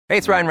Hey,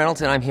 it's Ryan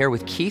Reynolds, and I'm here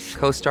with Keith,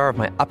 co-star of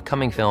my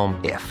upcoming film,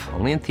 If,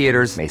 only in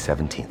theaters May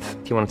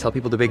 17th. Do you want to tell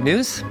people the big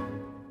news?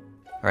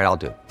 All right, I'll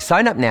do it.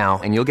 Sign up now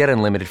and you'll get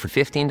unlimited for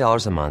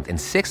 $15 a month and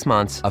 6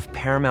 months of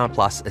Paramount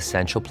Plus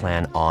Essential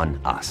Plan on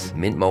us.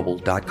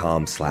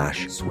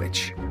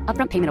 MintMobile.com/switch.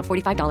 Upfront payment of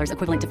 $45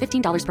 equivalent to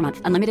 $15 per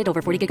month. Unlimited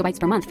over 40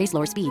 gigabytes per month. Face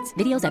lower speeds.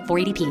 Videos at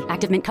 480p.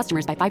 Active Mint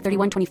customers by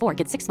 531.24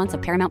 get 6 months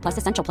of Paramount Plus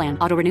Essential Plan.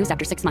 Auto renews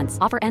after 6 months.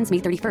 Offer ends May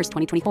 31st,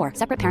 2024.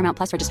 Separate Paramount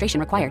Plus registration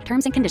required.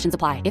 Terms and conditions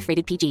apply if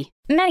rated PG.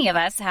 Many of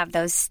us have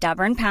those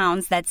stubborn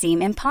pounds that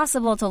seem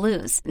impossible to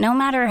lose, no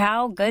matter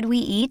how good we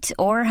eat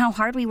or how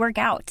hard we work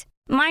out.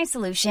 My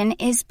solution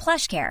is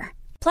PlushCare.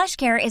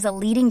 PlushCare is a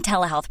leading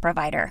telehealth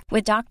provider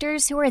with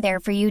doctors who are there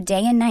for you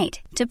day and night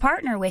to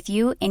partner with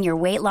you in your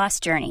weight loss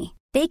journey.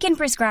 They can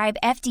prescribe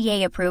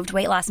FDA-approved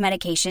weight loss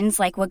medications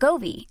like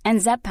Wegovy and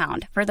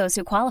Zepbound for those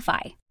who qualify.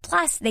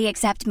 Plus, they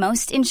accept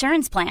most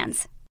insurance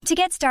plans. To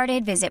get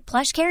started, visit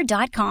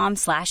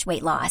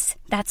plushcare.com/weightloss.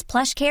 That's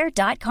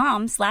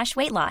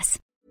plushcare.com/weightloss.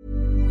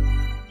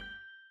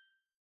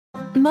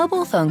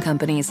 Mobile phone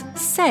companies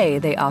say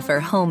they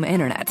offer home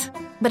internet.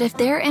 But if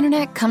their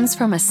internet comes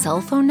from a cell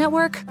phone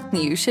network,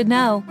 you should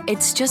know.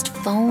 It's just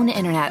phone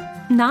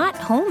internet, not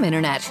home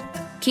internet.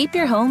 Keep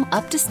your home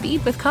up to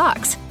speed with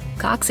Cox.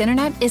 Cox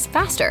internet is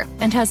faster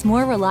and has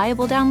more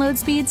reliable download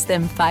speeds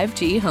than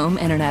 5G home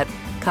internet.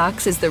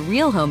 Cox is the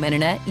real home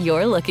internet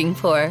you're looking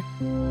for.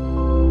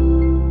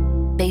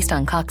 Based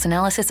on Cox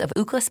analysis of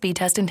Ookla speed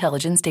test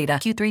intelligence data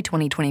Q3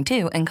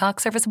 2022 and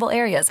Cox serviceable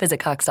areas,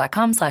 visit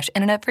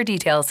cox.com/internet for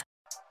details.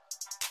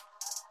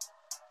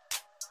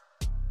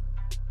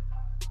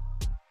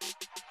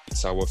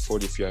 It's our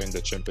fault if we are in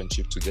the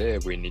championship today.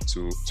 We need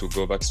to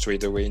go back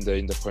straight away in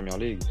the Premier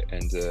League,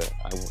 and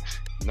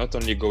not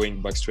only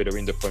going back straight away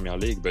in the Premier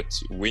League, but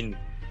win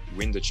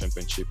the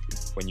championship.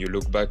 When you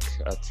look back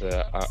at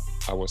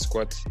our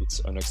squad,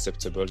 it's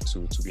unacceptable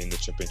to be in the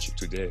championship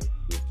today.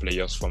 With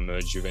players from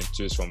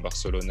Juventus, from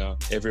Barcelona,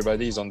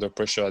 everybody is under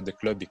pressure at the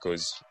club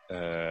because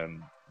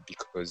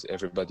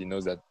everybody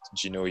knows that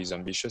Gino is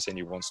ambitious and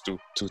he wants to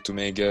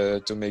make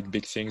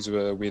big things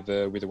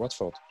with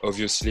Watford.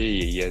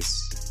 Obviously, he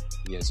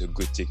has a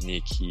good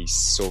technique. He's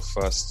so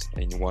fast,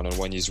 and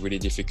one-on-one is really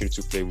difficult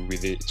to play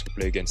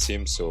against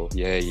him. So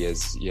yeah, he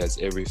has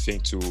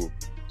everything to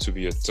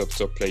be a top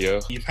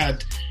player. You've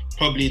had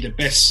probably the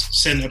best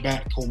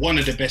centre-back, or one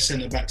of the best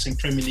centre-backs in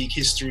Premier League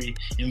history,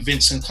 in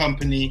Vincent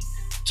Kompany,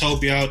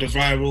 Toby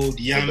Alderweireld,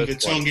 Jan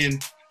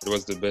Vertonghen. It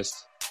was the best.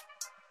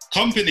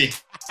 Kompany.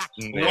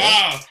 Yeah.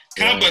 Wow.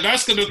 But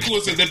that's going to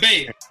cause a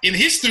debate in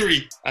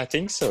history. I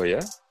think so,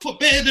 yeah. But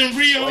better than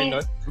Rio. Why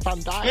not?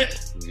 Van Dijk.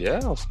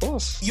 Yeah, of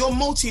course. You're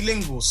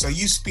multilingual, so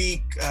you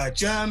speak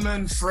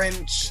German,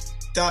 French,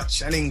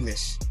 Dutch, and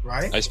English,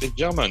 right? I speak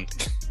German.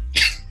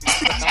 You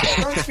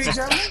don't speak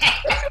German?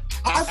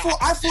 I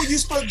thought you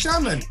spoke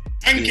German.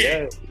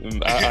 Yeah,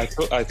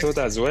 I thought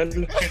as well.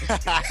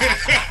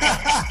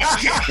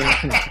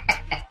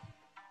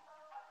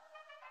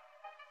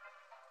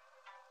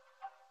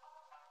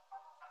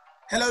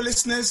 Hello,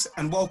 listeners,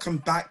 and welcome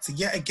back to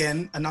yet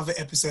again another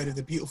episode of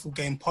the Beautiful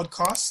Game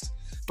podcast.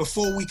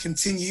 Before we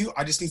continue,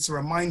 I just need to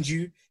remind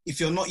you,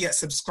 if you're not yet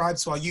subscribed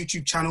to our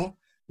YouTube channel,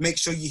 make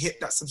sure you hit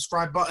that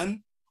subscribe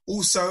button.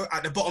 Also,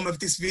 at the bottom of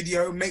this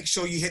video, make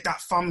sure you hit that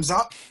thumbs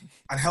up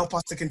and help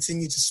us to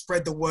continue to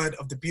spread the word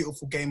of the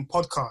Beautiful Game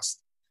podcast.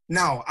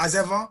 Now, as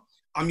ever,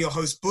 I'm your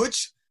host,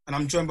 Budge, and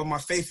I'm joined by my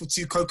faithful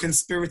two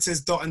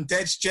co-conspirators, Dot and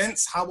Dej.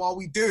 Gents, how are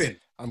we doing?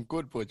 I'm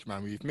good, Budge,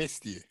 man. We've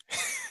missed you.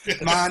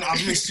 Man,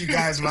 I've missed you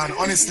guys, man.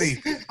 Honestly,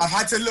 I've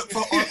had to look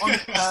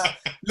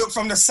look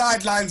from the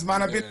sidelines,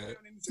 man. I've been on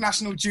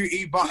international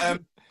duty, but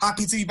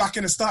happy to be back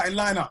in the starting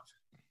lineup.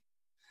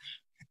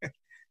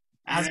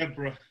 Yeah,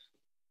 bro.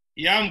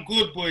 Yeah, I'm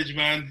good, Budge,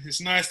 man.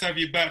 It's nice to have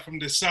you back from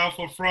the south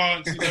of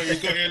France. You know,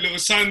 you've got your little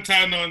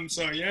suntan on,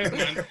 so yeah,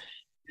 man.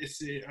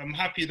 I'm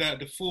happy that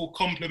the full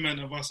complement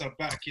of us are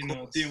back, you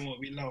know, doing what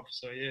we love.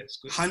 So yeah, it's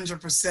good.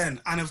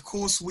 100%. And of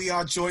course, we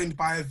are joined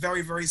by a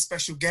very, very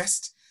special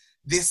guest.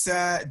 This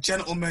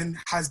gentleman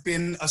has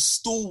been a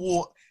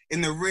stalwart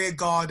in the rear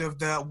guard of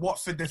the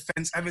Watford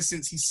defence ever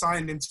since he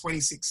signed in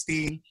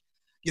 2016.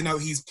 You know,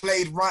 he's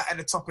played right at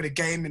the top of the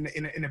game in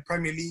the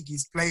Premier League.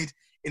 He's played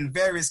in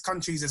various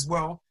countries as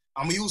well.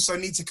 And we also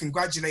need to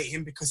congratulate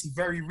him because he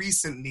very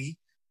recently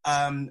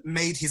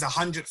made his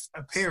 100th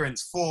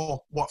appearance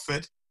for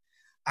Watford.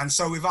 And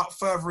so without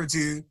further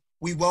ado,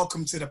 we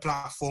welcome to the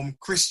platform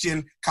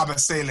Christian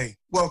Kabasele.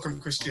 Welcome,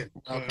 Christian.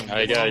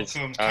 Hi, guys.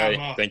 Welcome.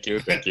 Hi. Thank you.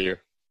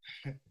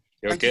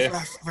 You okay?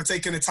 Thank you for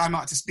taking the time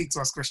out to speak to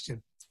us,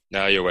 Christian.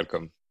 No, you're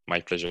welcome. My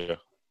pleasure.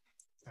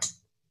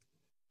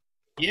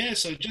 Yeah,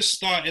 so just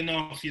starting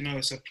off, you know,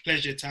 it's a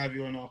pleasure to have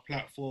you on our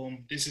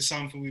platform. This is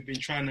something we've been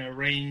trying to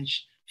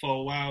arrange for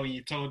a while, and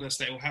you told us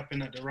that it will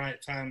happen at the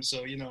right time.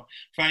 So, you know,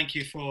 thank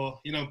you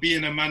for, you know,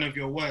 being a man of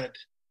your word.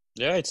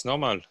 Yeah, it's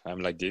normal.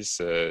 I'm like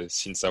this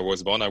since I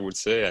was born, I would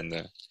say, and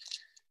it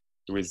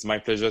was my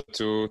pleasure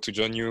to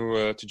join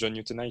you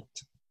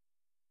tonight.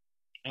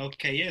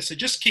 Okay, yeah. So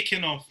just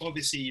kicking off,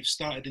 obviously you've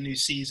started a new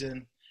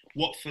season.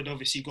 Watford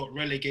obviously got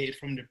relegated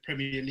from the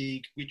Premier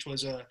League, which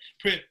was a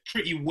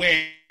pretty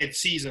weird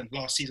season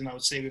last season, I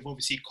would say, with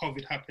obviously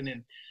COVID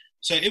happening.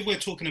 So if we're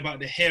talking about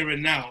the here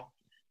and now,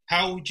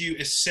 how would you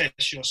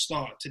assess your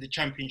start to the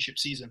Championship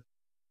season?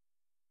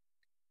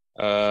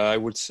 I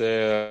would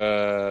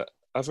say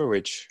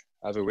average,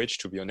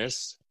 to be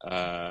honest,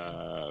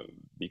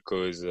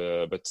 because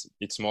but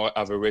it's more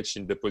average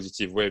in the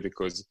positive way,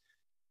 because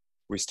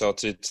we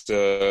started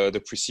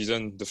the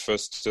preseason, the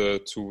first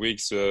 2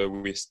 weeks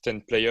with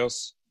 10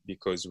 players,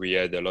 because we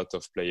had a lot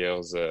of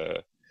players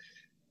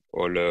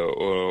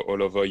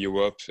all over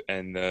Europe,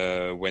 and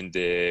when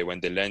they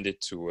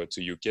landed to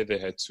UK, they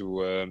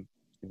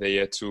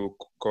had to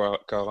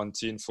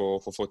quarantine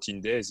for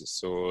 14 days,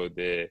 so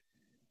they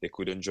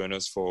couldn't join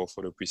us for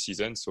the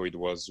preseason. So it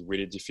was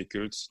really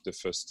difficult the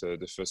first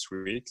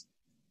week,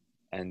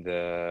 and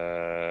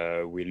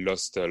we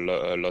lost a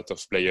lot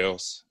of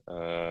players.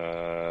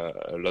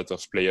 A lot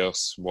of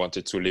players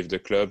wanted to leave the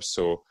club,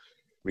 so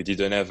we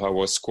didn't have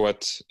our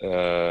squad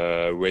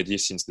ready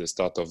since the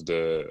start of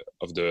the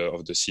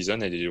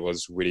season, and it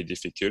was really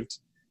difficult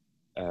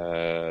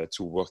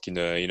to work in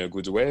a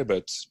good way.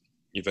 But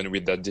even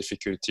with that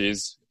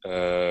difficulties,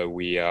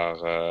 we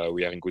are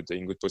in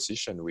good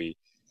position. We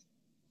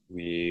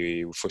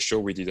for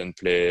sure we didn't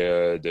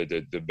play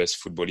the best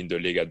football in the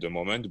league at the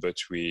moment, but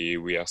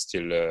we are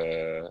still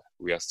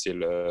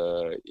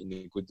in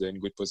a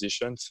good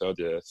position. Third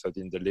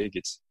in the league.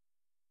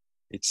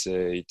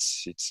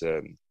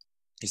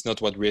 It's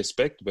not what we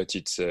expect, but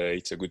it's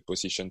a good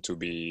position to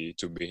be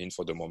in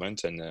for the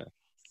moment, and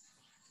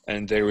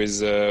there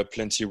is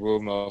plenty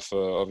room of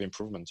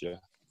improvement. Yeah.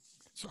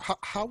 So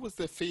how was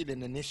the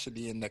feeling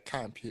initially in the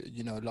camp?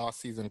 You know,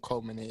 last season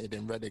culminated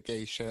in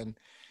relegation.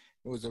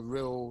 It was a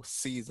real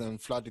season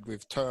flooded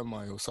with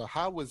turmoil. So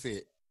how was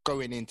it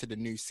going into the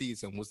new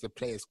season? Was the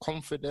players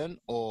confident,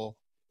 or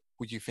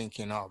were you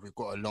thinking, we've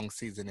got a long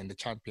season in the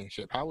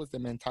Championship? How was the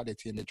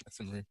mentality in the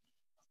dressing room?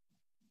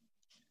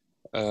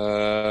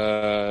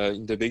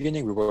 In the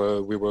beginning, we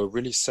were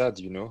really sad,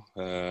 you know,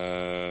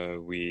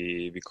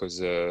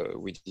 because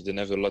we didn't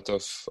have a lot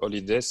of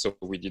holidays, so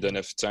we didn't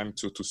have time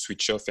to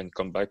switch off and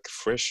come back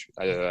fresh.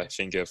 I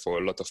think for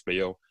a lot of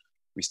players,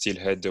 we still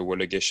had the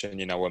relegation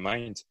in our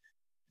mind.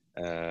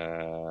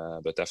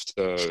 But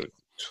after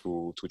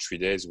 2-3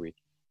 days, we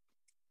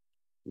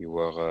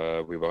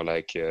were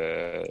like,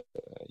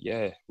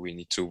 we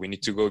need to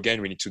go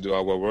again. We need to do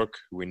our work.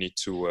 We need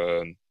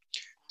to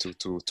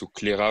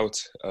clear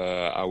out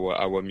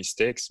our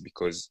mistakes,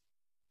 because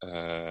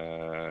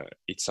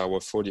it's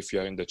our fault if we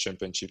are in the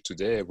Championship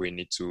today. We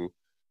need to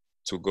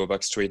go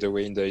back straight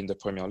away in the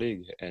Premier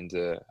League, and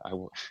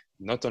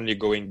not only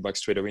going back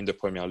straight away in the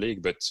Premier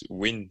League, but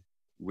win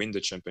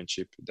the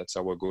Championship. That's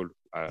our goal.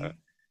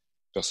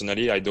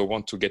 Personally, I don't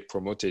want to get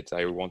promoted.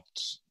 I want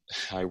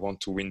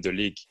to win the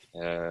league.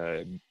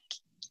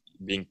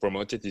 Being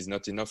promoted is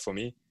not enough for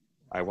me.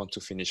 I want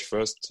to finish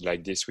first.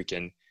 Like this, we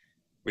can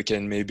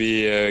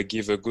maybe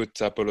give a good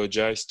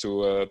apologize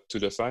to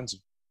the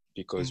fans,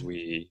 because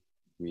we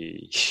were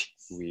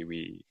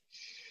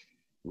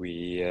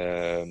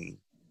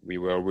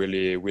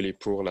really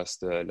poor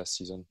last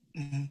season.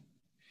 Mm-hmm.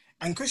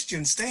 And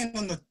Christian, staying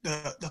on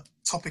the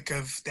topic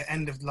of the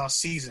end of last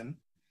season,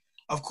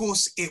 of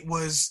course, it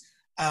was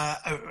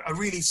a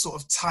really sort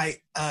of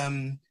tight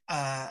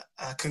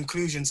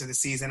conclusion to the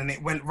season, and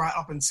it went right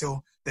up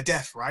until the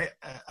death, right,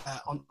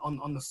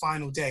 on the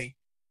final day.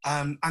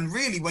 And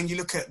really, when you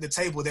look at the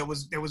table, there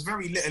was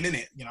very little in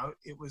it. You know,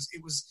 it was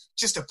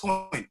just a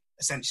point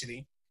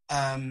essentially.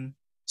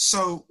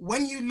 So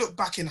when you look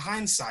back in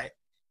hindsight,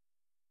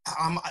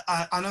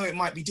 I know it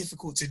might be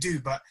difficult to do,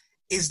 but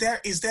is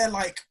there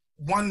like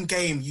one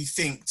game you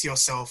think to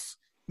yourself,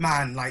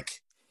 man,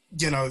 like,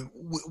 you know,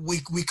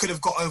 we could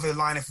have got over the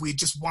line if we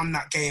just won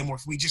that game, or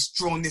if we just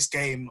drawn this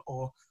game,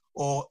 or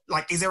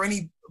like, is there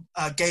any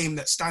game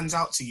that stands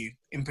out to you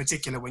in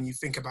particular when you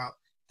think about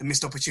the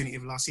missed opportunity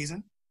of last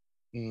season?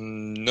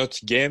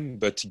 Not game,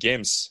 but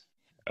games.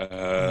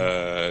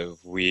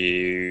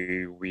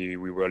 We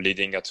were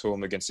leading at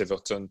home against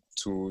Everton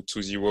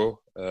 2-0,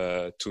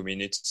 2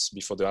 minutes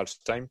before the half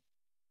time,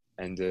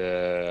 and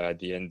at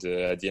the end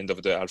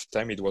of the half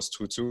time it was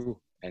 2-2,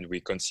 and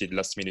we conceded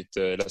last minute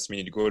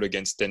goal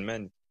against 10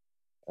 men.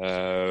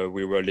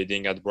 We were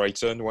leading at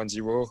Brighton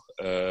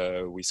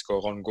 1-0. We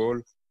scored on goal.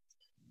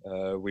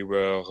 We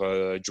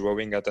were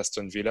drawing at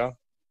Aston Villa.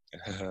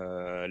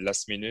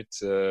 Last minute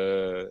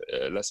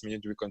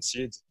we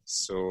concede.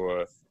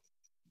 So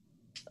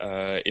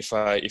if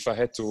I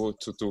had to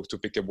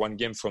pick up one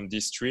game from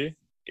these three,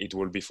 it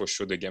will be for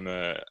sure the game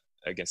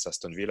against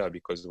Aston Villa,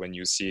 because when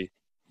you see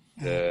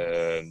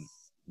the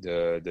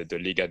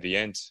league at the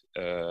end,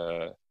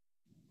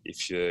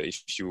 if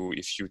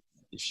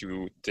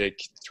you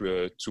take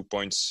 2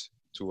 points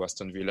to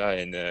Aston Villa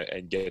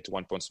and get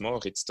 1 point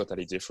more, it's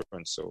totally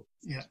different. So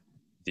yeah,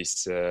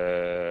 this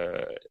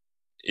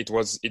it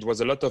was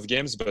a lot of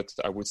games, but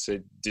I would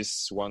say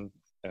this one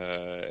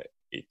it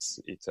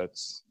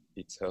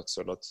hurts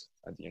a lot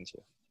at the end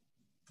here.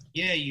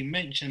 Yeah, you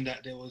mentioned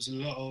that there was a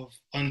lot of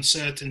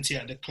uncertainty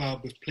at the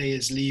club with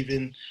players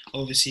leaving.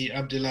 Obviously,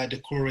 Abdoulaye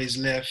Doucouré's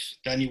left,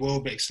 Danny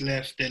Welbeck's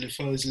left,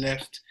 Deulofeu's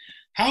left.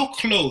 How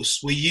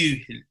close were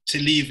you to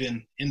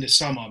leaving in the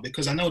summer?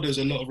 Because I know there's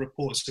a lot of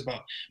reports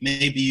about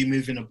maybe you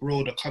moving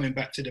abroad or coming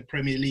back to the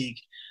Premier League.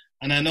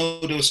 And I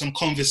know there were some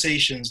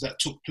conversations that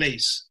took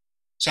place.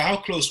 So how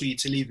close were you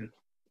to leaving?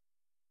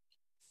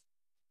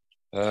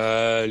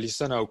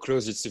 Listen, how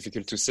close, it's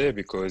difficult to say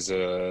because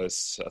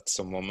at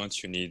some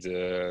moment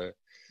you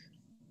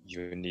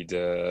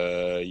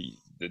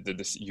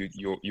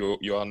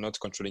are not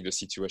controlling the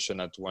situation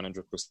at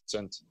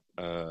 100%.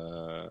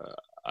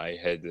 I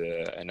had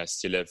and I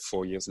still have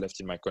 4 years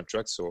left in my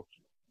contract, so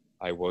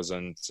I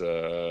wasn't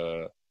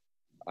how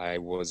would I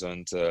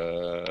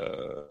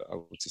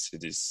say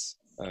this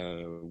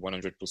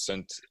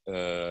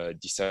 100%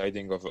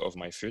 deciding of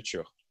my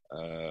future.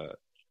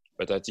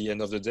 But at the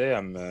end of the day,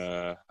 I'm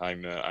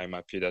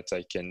happy that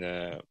I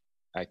can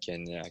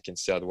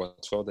stay at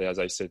Watford. As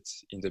I said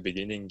in the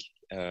beginning,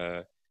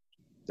 that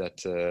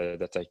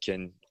I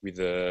can with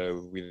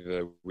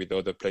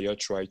other players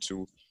try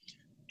to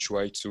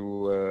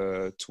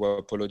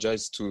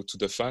apologize to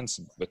the fans,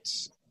 but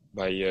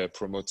by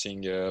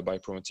promoting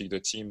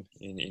the team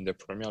in the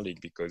Premier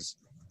League, because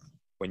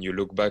when you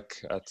look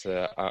back at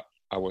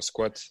our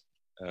squad.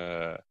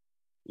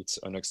 It's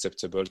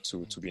unacceptable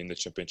to be in the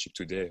championship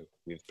today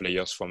with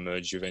players from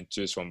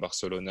Juventus, from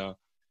Barcelona.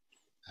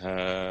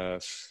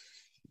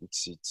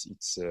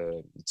 It's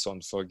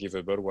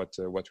unforgivable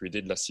what we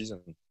did last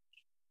season.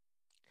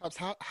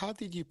 How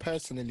did you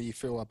personally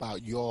feel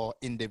about your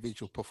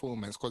individual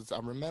performance? Because I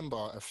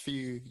remember a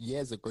few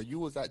years ago you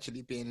was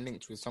actually being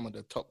linked with some of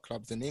the top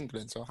clubs in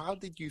England. So how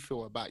did you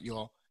feel about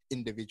your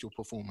individual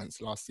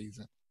performance last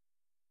season?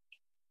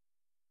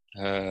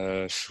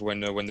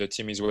 When the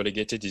team is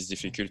relegated, it's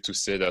difficult to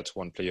say that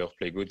one player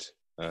played good.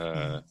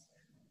 I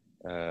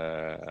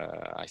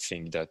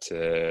think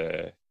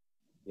that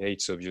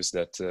it's obvious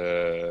that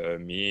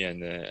me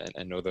and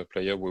another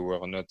player, we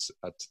were not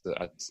at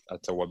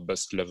our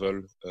best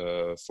level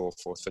for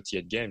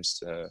 38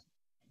 games.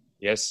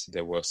 Yes,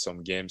 there were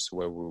some games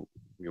where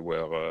we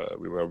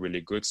were really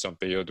good. Some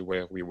period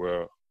where we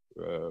were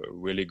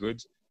really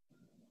good.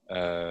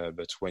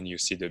 But when you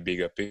see the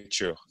bigger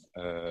picture.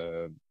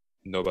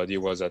 Nobody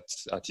was at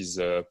his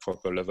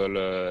proper level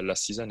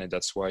last season, and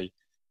that's why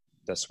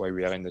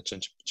we are in the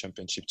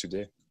championship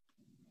today.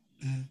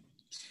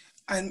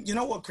 And you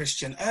know what,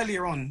 Christian?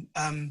 Earlier on,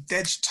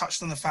 Dej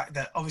touched on the fact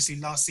that obviously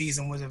last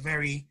season was a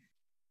very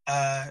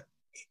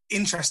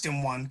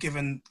interesting one,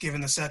 given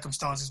the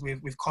circumstances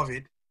with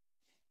COVID.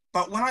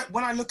 But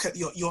when I look at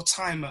your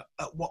time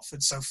at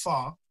Watford so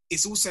far,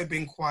 it's also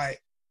been quite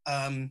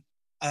a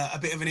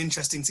bit of an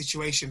interesting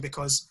situation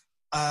because.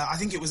 I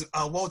think it was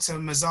Walter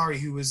Mazzari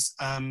who was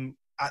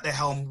at the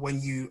helm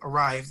when you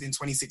arrived in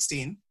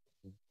 2016.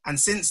 And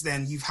since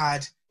then, you've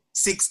had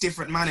 6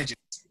 different managers,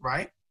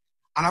 right?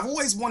 And I've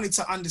always wanted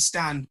to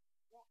understand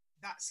what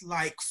that's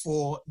like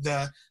for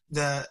the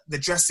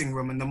dressing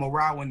room and the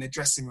morale in the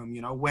dressing room,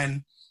 you know,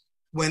 when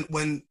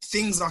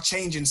things are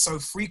changing so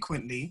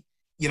frequently,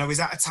 you know, is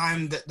that a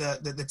time that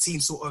the team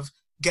sort of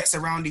gets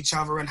around each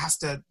other and has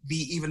to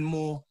be even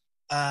more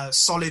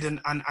solid and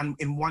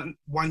in one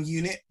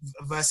unit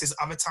versus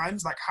other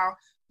times? Like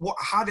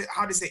how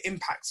does it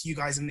impact you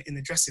guys in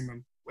the dressing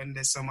room when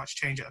there's so much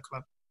change at a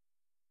club?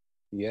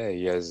 Yeah,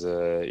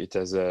 it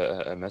has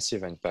a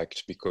massive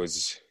impact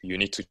because you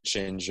need to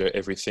change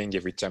everything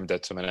every time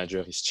that a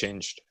manager is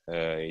changed.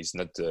 It's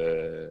not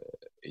the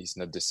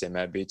same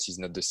habits, it's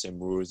not the same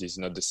rules, it's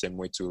not the same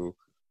way to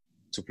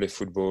play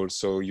football.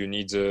 So you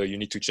need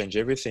to change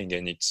everything,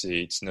 and it's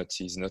not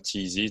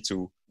easy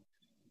to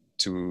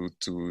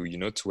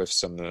have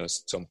some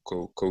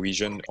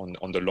cohesion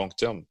on the long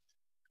term.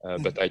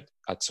 But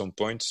at some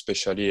point,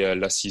 especially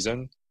last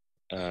season,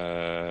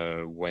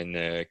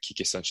 when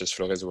Quique Sanchez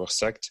Flores were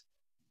sacked,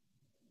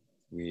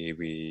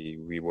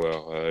 we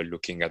were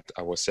looking at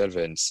ourselves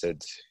and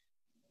said,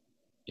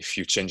 if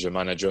you change the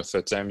manager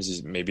 3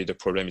 times, maybe the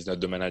problem is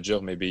not the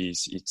manager, maybe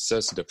it's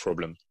us the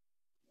problem.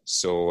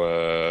 So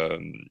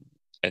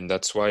and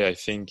that's why I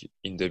think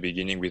in the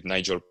beginning with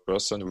Nigel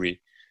Pearson we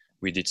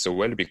did so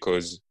well,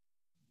 because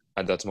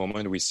at that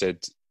moment we said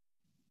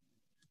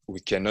we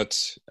cannot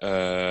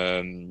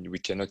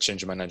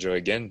change manager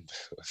again.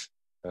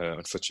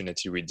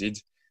 Unfortunately, we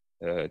did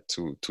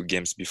 2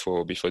 games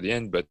before the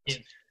end, but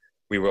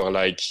we were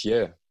like,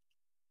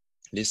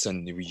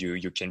 listen,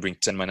 you can bring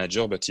 10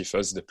 managers, but if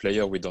us the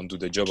player we don't do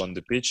the job on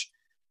the pitch,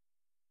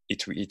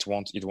 it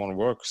won't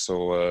work.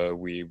 So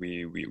we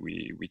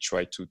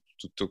try to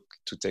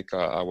take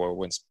our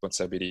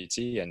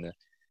responsibility and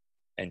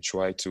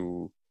try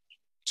to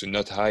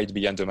not hide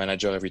behind the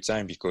manager every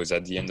time, because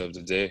at the end of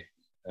the day,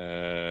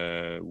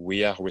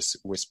 we are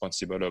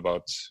responsible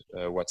about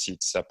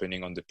what's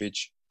happening on the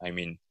pitch. I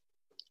mean,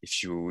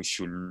 if you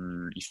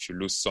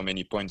lose so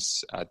many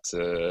points at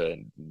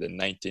the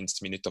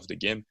 19th minute of the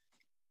game,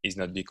 it's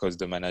not because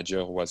the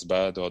manager was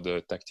bad or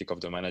the tactic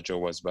of the manager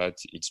was bad.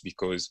 It's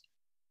because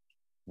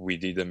we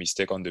did a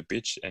mistake on the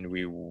pitch, and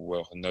we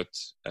were not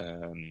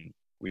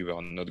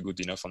good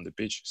enough on the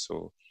pitch.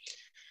 So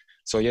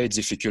yeah, it's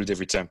difficult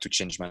every time to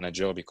change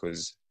manager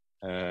because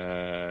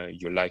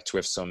you like to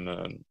have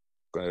some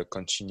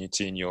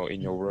continuity in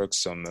your work,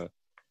 some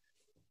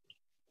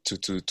to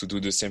do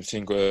the same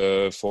thing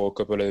for a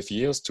couple of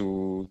years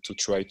to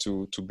try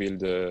to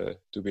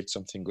build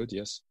something good.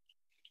 Yes.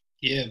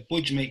 Yeah,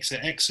 Budge makes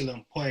an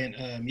excellent point.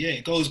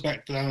 It goes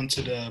back down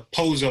to the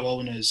Pozo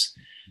owners.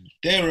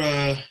 They're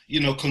a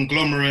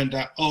conglomerate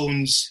that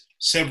owns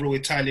several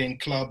Italian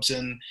clubs,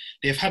 and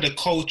they've had a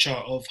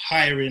culture of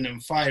hiring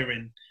and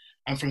firing.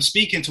 And from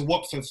speaking to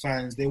Watford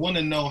fans, they want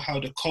to know how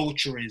the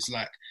culture is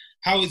like.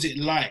 How is it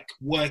like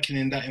working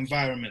in that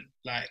environment?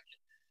 Like,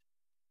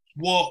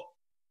 what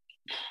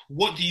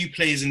do you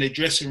players in the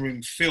dressing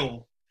room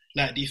feel?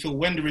 Like, do you feel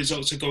when the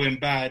results are going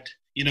bad,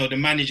 the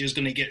manager's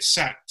going to get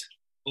sacked?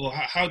 Or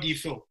how do you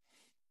feel?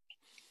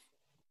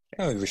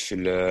 Yeah, we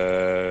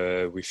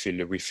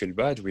feel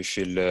bad. We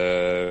feel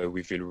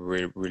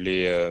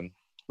really.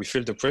 We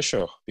feel the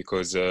pressure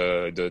because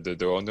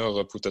the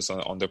owner put us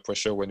under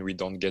pressure when we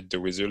don't get the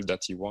result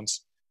that he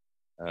wants.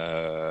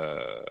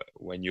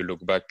 When you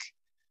look back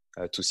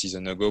 2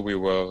 seasons ago, we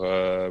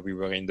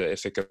were in the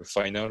FA Cup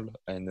final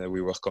and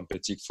we were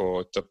competing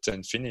for top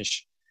 10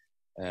 finish.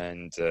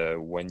 And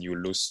when you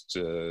lost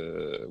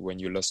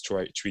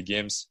 3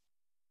 games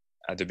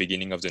at the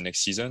beginning of the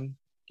next season,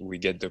 we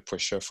get the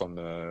pressure from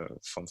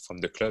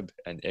the club,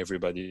 and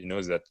everybody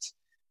knows that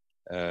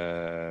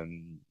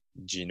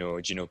Gino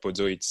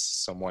Pozzo, it's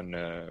someone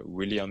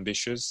really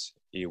ambitious.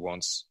 He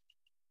wants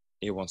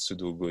to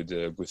do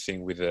good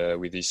thing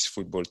with his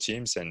football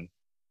teams, and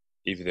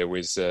if there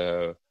is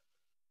 1%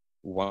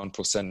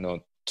 or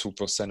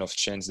 2% of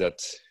chance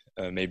that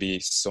maybe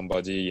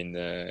somebody in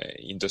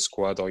the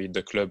squad or in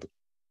the club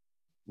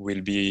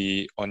will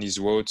be on his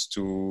road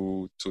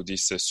to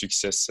this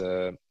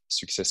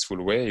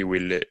successful way, he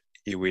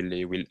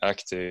will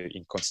act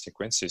in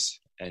consequences,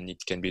 and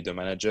it can be the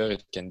manager,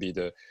 it can be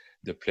the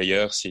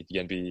players, it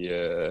can be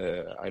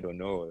I don't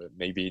know,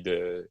 maybe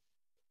the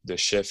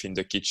chef in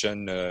the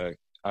kitchen.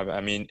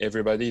 I mean,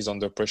 everybody is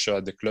under pressure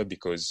at the club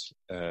because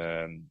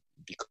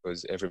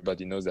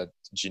everybody knows that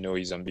Gino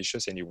is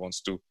ambitious and he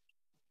wants to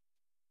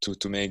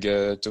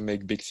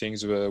make big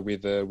things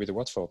with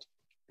Watford.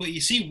 But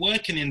you see,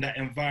 working in that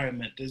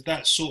environment, does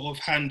that sort of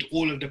hand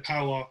all of the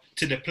power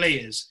to the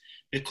players?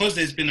 Because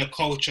there's been a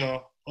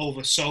culture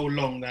over so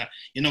long that,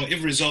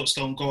 if results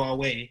don't go our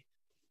way,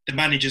 the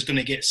manager's going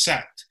to get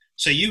sacked.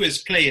 So you as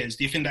players,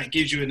 do you think that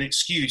gives you an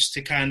excuse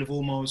to kind of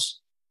almost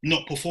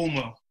not perform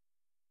well?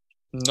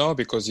 No,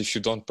 because if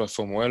you don't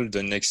perform well,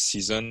 the next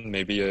season,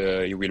 maybe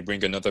you will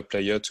bring another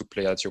player to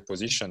play at your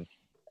position.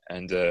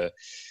 And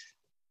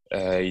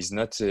it's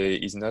not a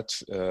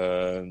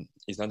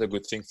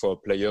good thing for a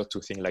player to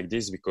think like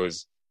this,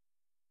 because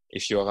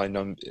if you are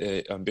an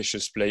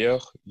ambitious player,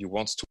 you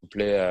want to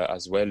play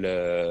as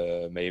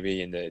well,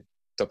 maybe in the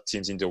top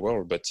teams in the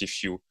world. But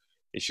if you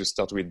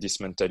start with this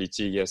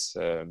mentality, yes,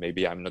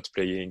 maybe I'm not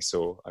playing,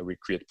 so I will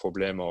create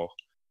problem, or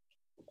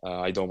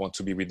I don't want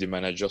to be with the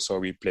manager, so I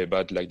will play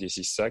bad, like this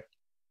is sacked.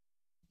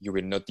 You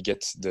will not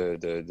get the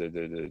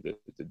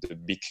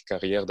big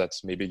career that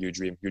maybe you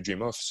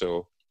dream of.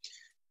 So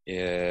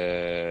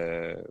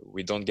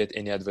we don't get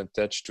any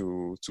advantage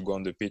to go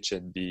on the pitch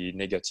and be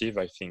negative.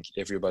 I think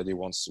everybody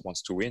wants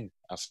to win.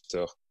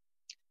 After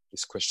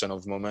it's question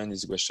of moment,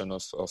 it's question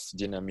of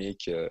dynamic,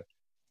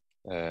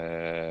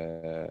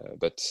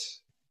 but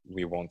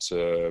we want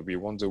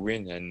the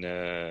win. And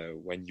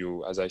when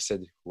you, as I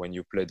said, when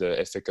you play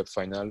the FA Cup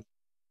final,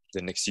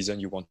 the next season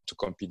you want to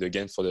compete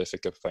again for the FA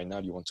Cup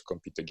final. You want to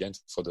compete again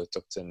for the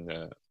top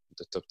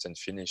 10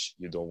 finish.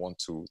 You don't want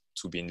to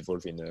be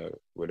involved in a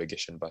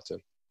relegation battle.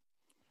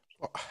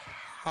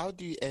 How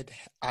do you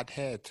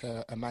adhere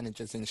to a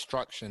manager's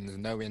instructions,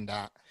 knowing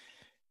that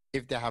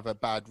if they have a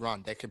bad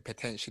run, they could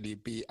potentially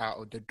be out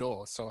of the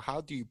door? So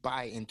how do you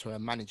buy into a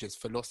manager's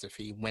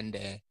philosophy when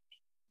they're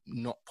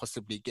not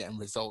possibly getting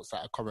results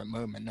at a current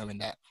moment, knowing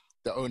that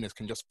the owners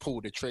can just pull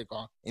the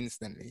trigger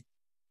instantly?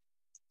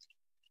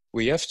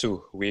 We have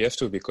to,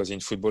 because in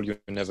football you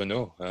never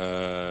know.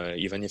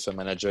 Even if a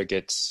manager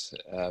gets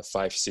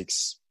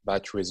 5-6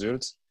 bad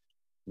results,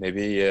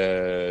 maybe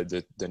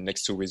the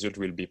next 2 results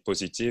will be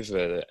positive,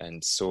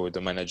 and so the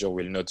manager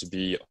will not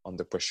be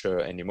under pressure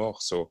anymore.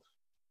 So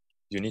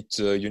you need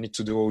to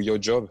do your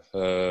job.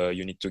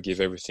 You need to give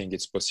everything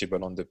it's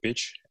possible on the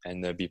pitch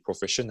and be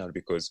professional,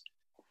 because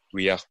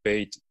we are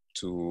paid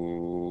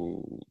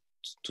to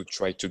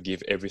try to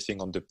give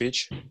everything on the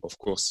pitch. Of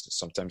course,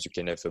 sometimes you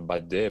can have a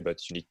bad day, but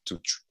you need to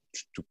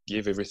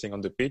give everything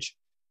on the pitch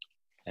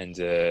and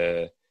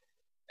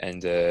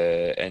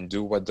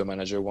do what the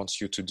manager wants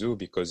you to do,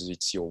 because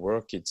it's your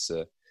work. It's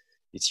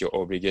your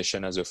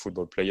obligation as a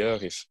football player.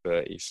 If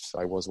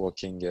I was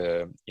working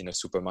in a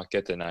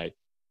supermarket and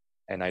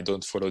I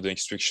don't follow the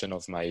instruction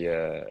of my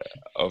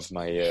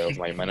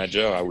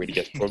manager, I will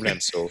get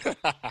problems. So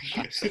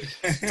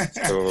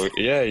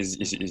yeah,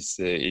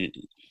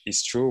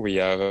 it's true. We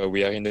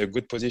are in a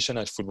good position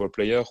as football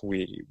player.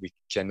 We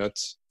cannot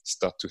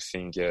start to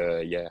think,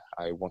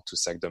 I want to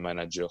sack the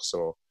manager,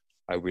 so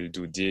I will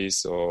do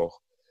this, or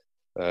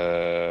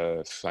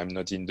if I'm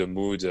not in the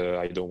mood,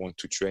 I don't want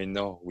to train.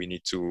 No, we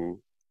need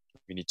to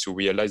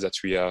realize that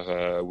we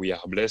are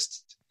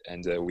blessed,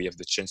 and we have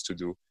the chance to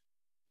do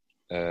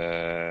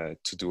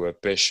a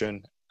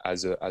passion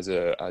as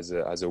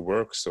a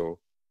work. So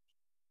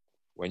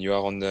when you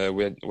are on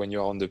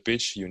the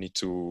pitch, you need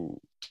to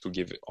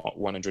give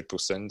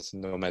 100%,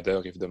 no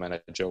matter if the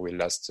manager will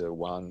last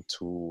 1,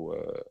 2,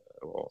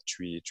 or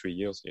 3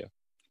 years. Yeah.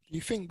 Do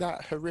you think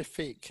that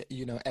horrific,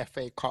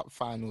 FA Cup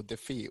final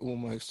defeat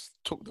almost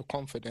took the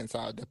confidence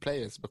out of the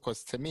players?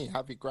 Because to me,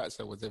 Javi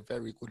Gracia was a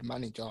very good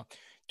manager.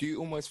 Do you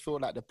almost feel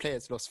like the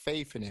players lost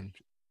faith in him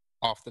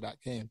after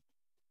that game?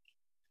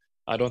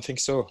 I don't think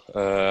so.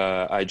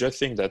 I just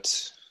think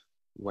that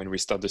when we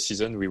start the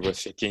season, we were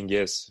thinking,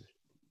 yes,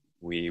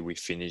 we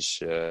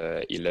finish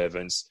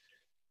 11th,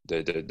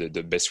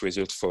 the best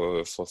result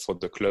for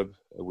the club.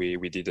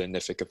 We did an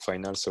FA Cup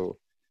final, so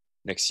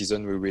next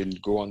season we will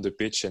go on the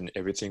pitch and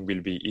everything will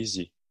be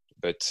easy.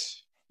 But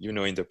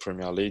in the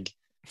Premier League,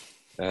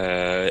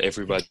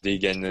 everybody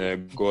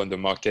can go on the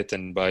market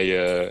and buy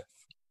a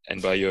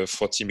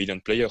 40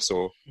 million player.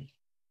 So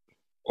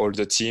all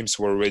the teams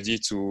were ready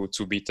to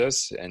beat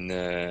us and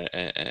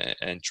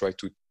try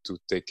to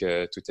take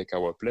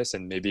our place.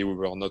 And maybe we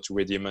were not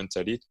ready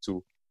mentally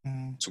to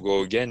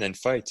go again and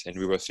fight. And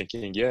we were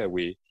thinking,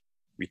 we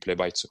play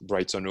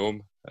Brighton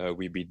home.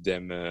 We beat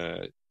them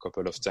a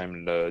couple of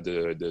times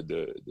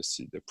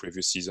the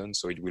previous season,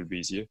 so it will be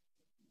easier.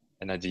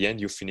 And at the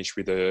end, you finish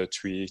with a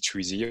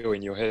 3-0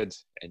 in your head,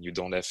 and you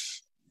don't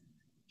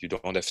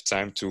have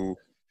time to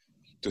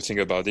think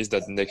about this.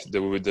 That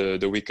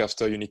the week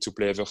after, you need to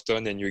play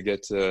Everton, and you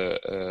get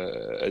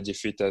a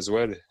defeat as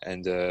well.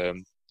 And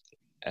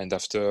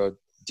after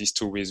these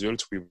 2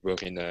 results, we were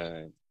in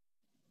a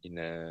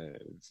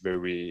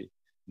very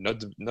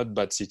not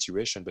bad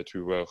situation, but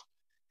we were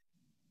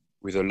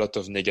with a lot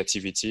of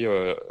negativity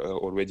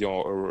already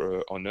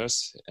on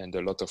us, and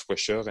a lot of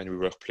pressure. And we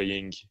were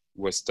playing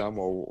West Ham,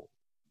 who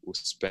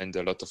spent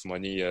a lot of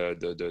money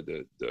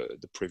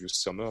the previous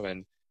summer,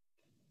 and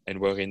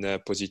were in a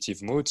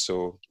positive mood.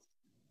 So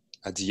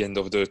at the end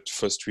of the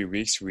first 3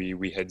 weeks,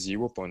 we had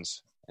 0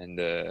 points. And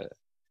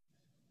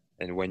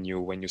when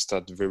you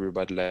start very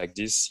bad like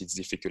this, it's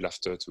difficult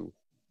after to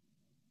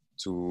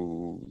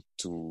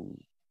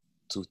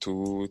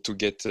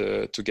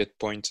get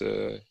point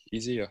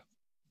easier.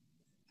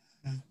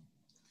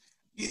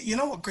 You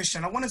know what,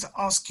 Christian? I wanted to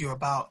ask you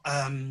about,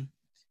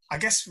 I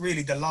guess,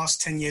 really the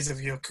last 10 years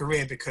of your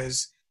career,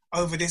 because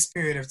over this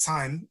period of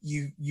time,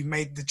 you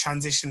made the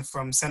transition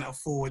from centre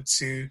forward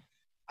to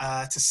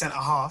centre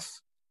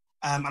half,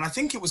 and I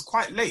think it was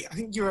quite late. I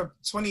think you were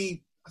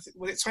 20.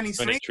 Was it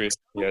 23? 23.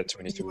 Yeah,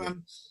 23.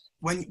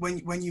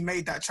 When you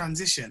made that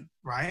transition,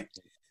 right?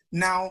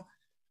 Now,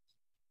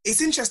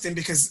 it's interesting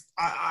because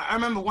I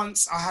remember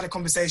once I had a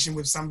conversation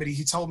with somebody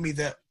who told me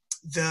that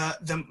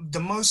the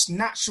most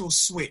natural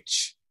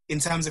switch in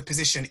terms of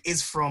position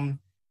is from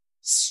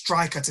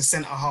striker to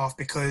centre half,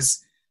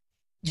 because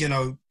you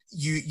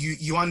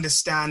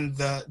understand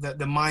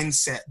the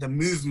mindset, the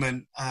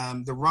movement,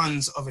 the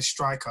runs of a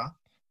striker.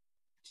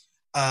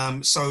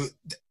 So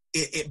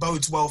it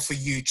bodes well for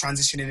you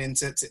transitioning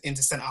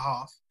into centre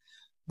half.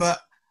 But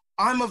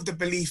I'm of the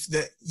belief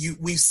that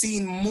we've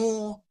seen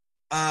more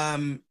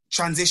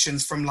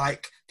transitions from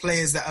like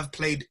players that have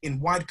played in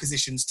wide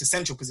positions to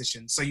central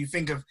positions. So you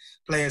think of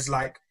players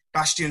like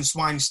Bastian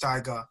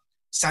Schweinsteiger,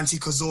 Santi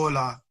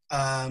Cazorla,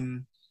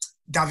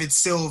 David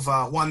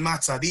Silva, Juan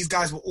Mata. These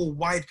guys were all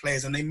wide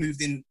players, and they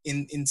moved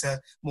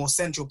into more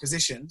central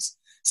positions.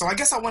 So I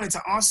guess I wanted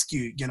to ask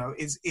you,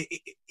 is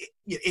it,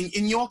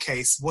 in your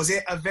case, was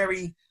it a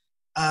very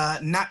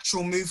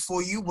natural move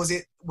for you? Was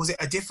it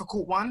a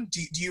difficult one?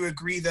 Do you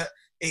agree that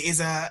it is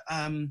a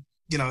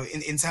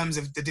in terms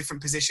of the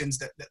different positions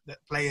that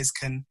players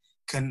can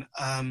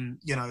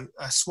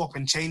swap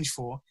and change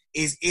for,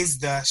 is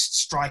the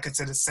striker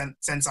to the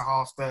centre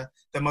half the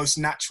most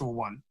natural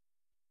one?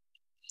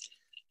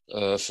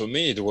 For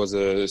me, it was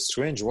a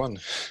strange one.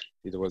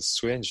 It was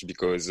strange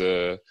because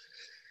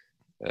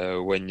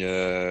when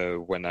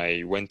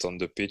I went on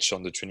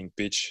the training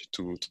pitch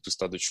to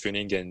start the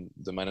training, and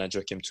the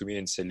manager came to me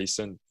and said,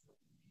 "Listen,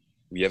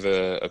 we have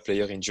a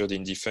player injured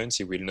in defense.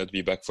 He will not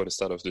be back for the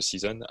start of the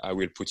season. I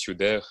will put you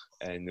there,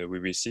 and we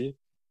will see."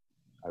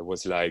 I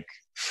was like,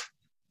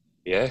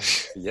 "Yeah,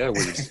 we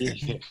will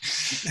see,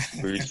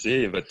 we will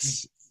see." But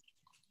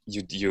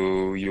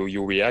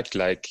you react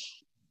like,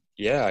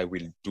 "Yeah, I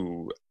will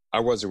do." I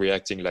was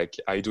reacting like,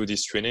 "I do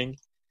this training,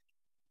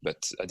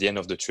 but at the end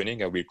of the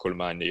training, I will call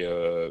my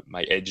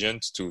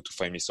agent to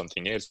find me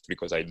something else,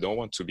 because I don't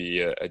want to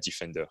be a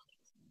defender."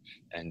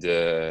 And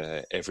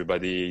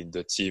everybody in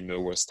the team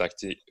was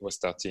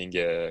starting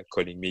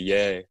calling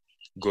me,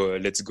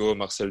 let's go,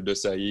 Marcel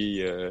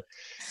Desailly,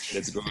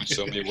 let's go,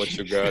 show me what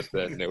you got,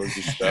 and all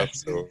this stuff.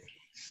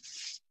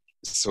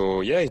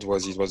 So yeah, it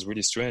was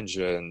really strange.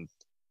 And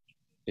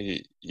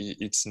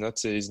it's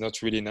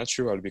not really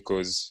natural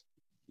because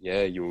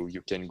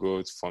you can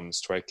go from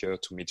striker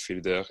to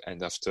midfielder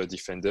and after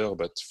defender,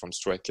 but from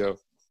striker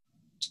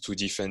to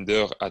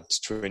defender at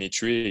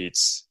 23,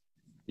 it's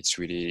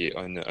really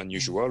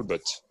unusual.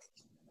 But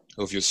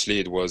obviously,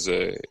 it was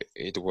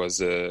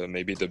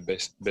maybe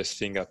the best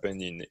thing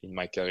happened in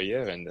my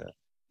career, and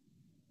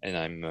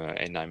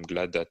I'm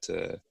glad that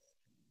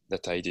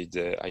I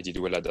did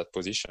well at that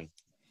position.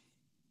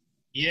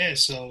 Yeah,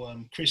 so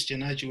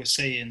Christian, as you were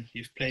saying,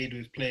 you've played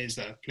with players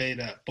that have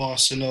played at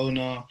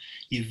Barcelona,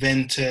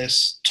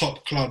 Juventus,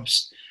 top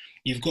clubs.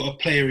 You've got a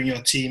player in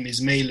your team,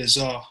 Ismail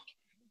Azar.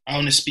 I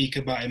want to speak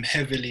about him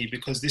heavily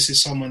because this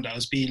is someone that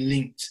was being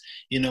linked,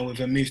 with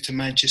a move to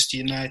Manchester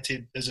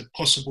United as a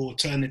possible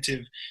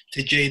alternative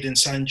to Jadon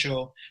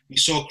Sancho. We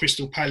saw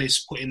Crystal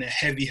Palace put in a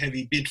heavy,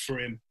 heavy bid for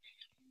him.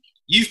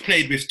 You've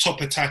played with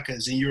top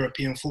attackers in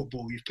European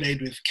football. You've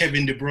played with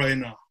Kevin De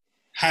Bruyne,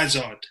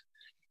 Hazard.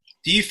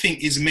 Do you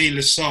think Ismail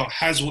Assar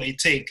has what it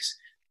takes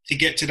to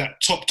get to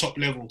that top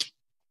level?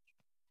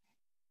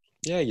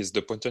 Yeah, he has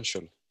the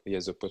potential. He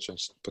has the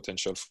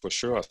potential for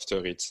sure.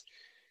 After it's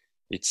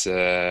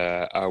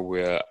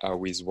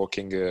how he's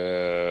working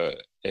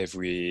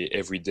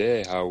every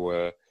day.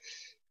 How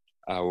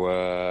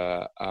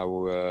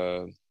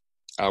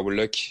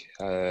luck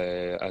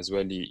as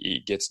well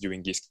he gets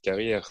during his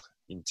career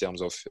in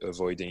terms of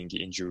avoiding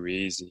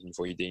injuries,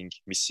 avoiding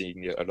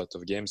missing a lot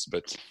of games,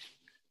 but.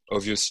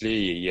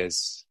 Obviously, he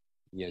has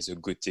a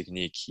good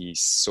technique.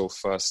 He's so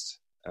fast.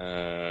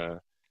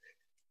 And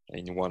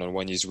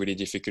one-on-one is really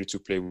difficult to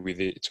play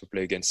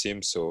against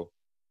him. So,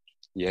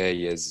 yeah,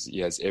 he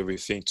has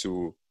everything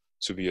to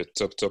be a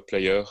top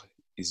player.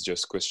 It's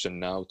just question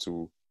now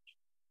to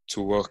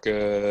work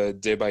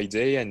day by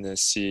day and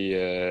see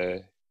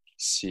if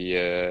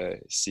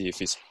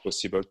it's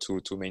possible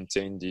to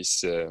maintain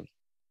this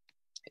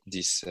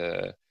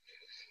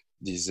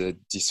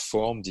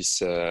form,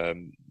 this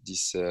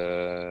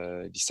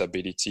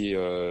ability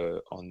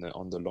on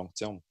the long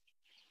term.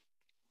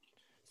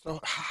 So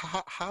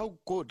how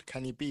good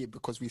can he be?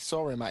 Because we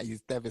saw him at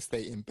his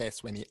devastating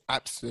best when he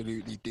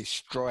absolutely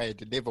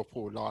destroyed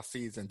Liverpool last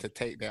season to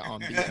take their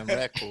unbeaten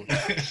record.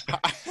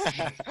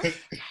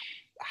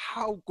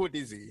 How good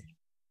is he?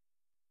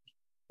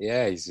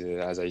 Yeah,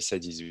 as I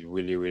said, he's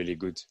really, really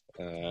good.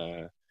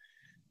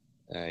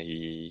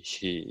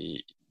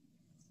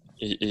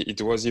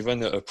 It was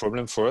even a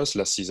problem for us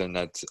last season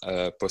at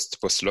post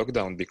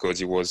lockdown because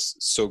he was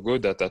so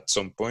good that at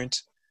some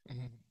point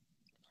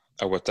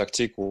our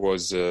tactic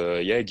was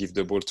give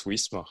the ball to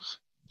Isma.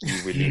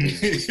 He will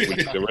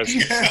the rest.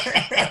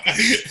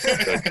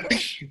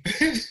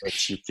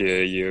 But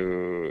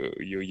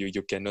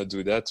you cannot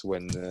do that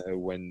when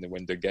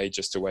the guy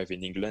just arrived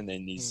in England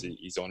and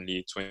he's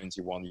only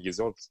 21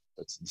 years old.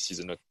 But this is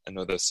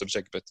another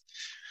subject. But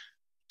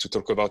to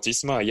talk about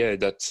Isma,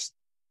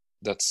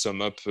 that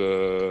sum up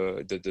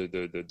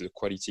the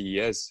quality he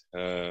has,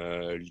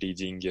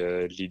 leading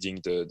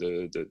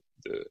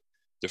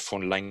the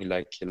front line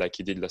like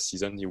he did last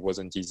season. It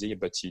wasn't easy,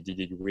 but he did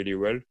it really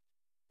well.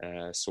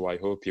 So I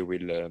hope he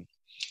will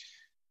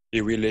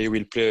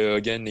play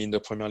again in the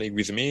Premier League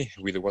with me,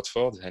 with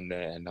Watford, and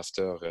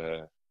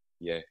after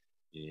he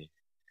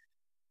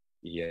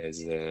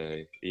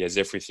has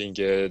everything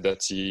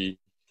that he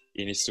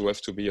needs to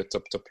have to be a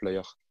top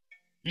player.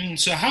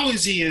 So how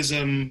is he as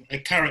a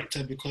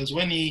character? Because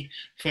when he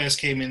first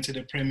came into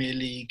the Premier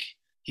League,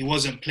 he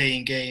wasn't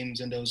playing games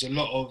and there was a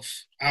lot of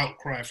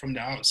outcry from the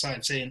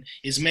outside saying,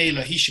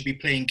 Ismaila, he should be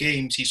playing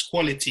games, he's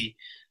quality.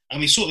 And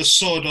we sort of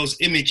saw those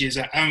images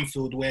at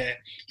Anfield where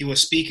he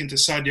was speaking to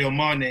Sadio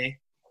Mane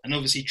and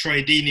obviously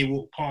Troy Deeney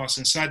walked past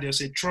and Sadio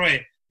said,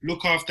 Troy,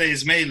 look after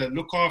Ismaila,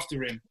 look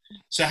after him.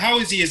 So how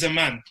is he as a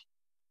man?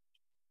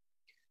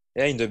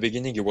 Yeah, in the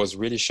beginning he was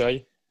really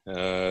shy.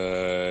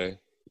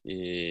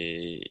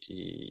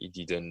 He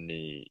didn't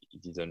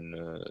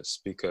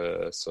speak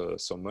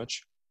so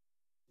much,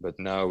 but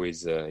now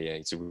he's a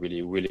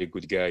really, really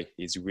good guy.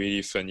 He's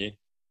really funny.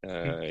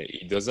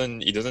 He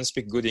doesn't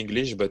speak good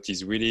English, but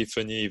he's really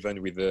funny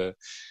even with the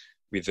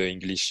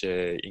English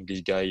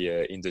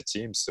guy in the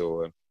team.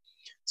 So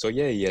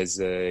he has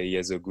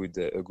a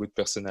good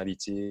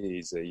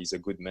personality. He's a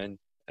good man.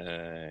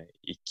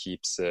 He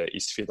keeps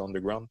his feet on the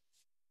ground,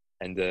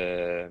 and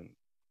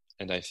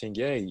I think,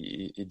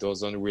 he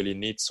doesn't really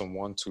need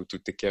someone to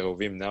take care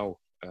of him now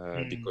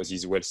because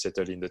he's well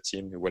settled in the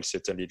team, well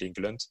settled in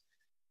England.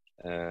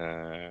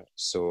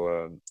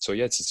 So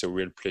it's a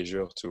real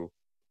pleasure to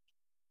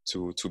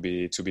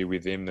be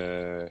with him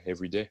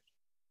every day.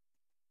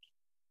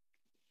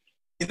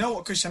 You know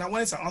what, Christian? I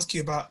wanted to ask you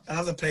about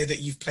another player that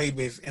you've played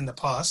with in the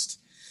past.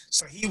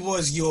 So he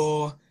was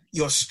your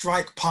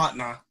strike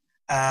partner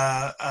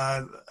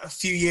a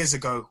few years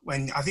ago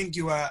when I think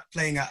you were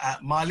playing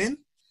at Marlin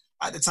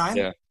at the time.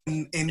 Yeah.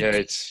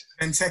 It's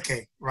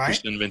Benteke, right?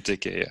 Christian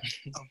Benteke, yeah.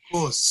 Of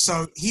course.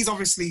 So he's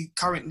obviously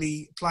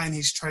currently plying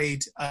his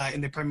trade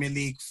in the Premier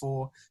League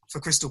for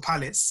Crystal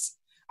Palace.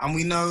 And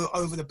we know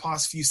over the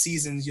past few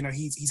seasons, you know,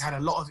 he's had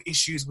a lot of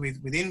issues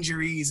with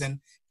injuries and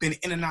been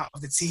in and out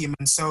of the team.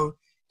 And so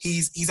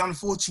he's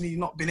unfortunately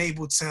not been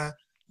able to,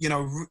 you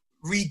know,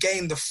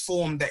 regain the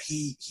form that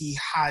he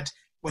had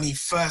when he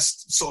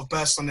first sort of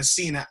burst on the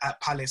scene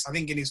at Palace. I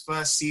think in his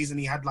first season,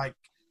 he had like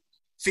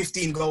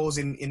 15 goals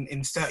in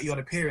 30-odd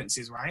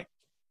appearances, right?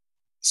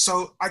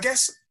 So I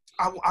guess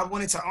I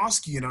wanted to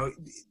ask you, you know,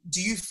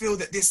 do you feel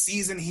that this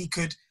season he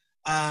could,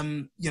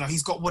 you know,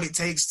 he's got what it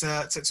takes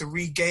to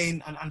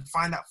regain and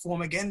find that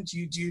form again? Do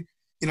you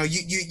know,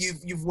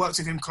 you've worked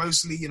with him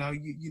closely, you know,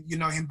 you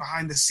know him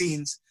behind the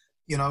scenes,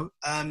 you know,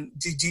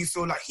 do you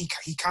feel like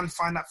he can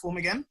find that form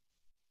again?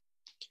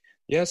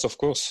 Yes, of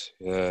course.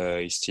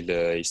 He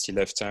still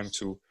have time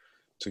to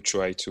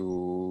try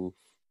to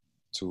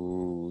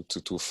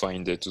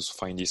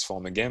find his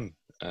form again.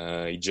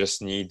 He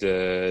just need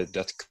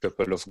that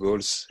couple of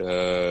goals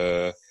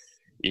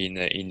in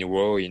a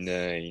row in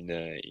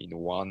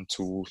 1,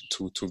 2,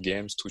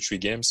 3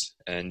 games,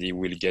 and he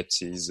will get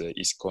his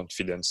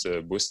confidence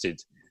boosted.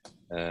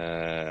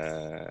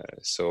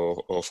 So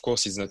of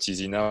course it's not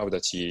easy now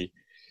that he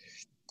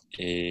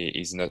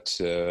is not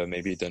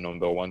maybe the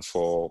number one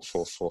for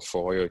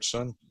Roy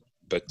Hodgson,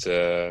 but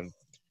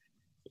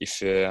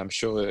if I'm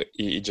sure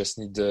he just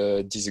need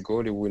this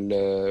goal, he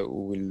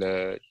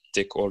will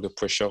take all the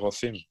pressure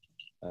off him.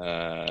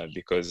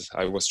 Because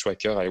I was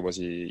striker, I was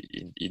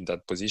in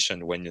that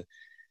position when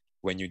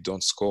you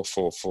don't score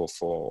for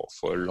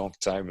a long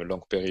time, a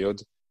long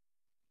period,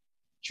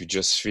 you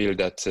just feel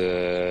that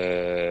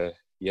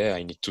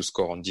I need to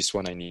score on this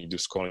one, I need to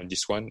score on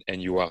this one,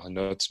 and you are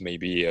not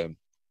maybe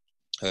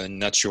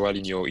natural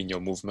in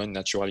your movement,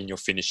 natural in your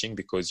finishing,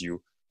 because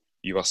you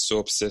are so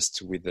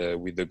obsessed with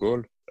the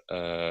goal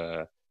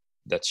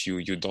that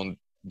you don't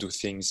do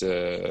things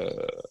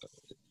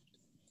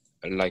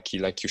like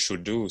you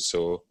should do.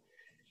 So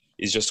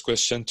it's just a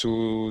question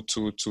to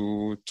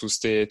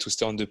stay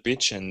on the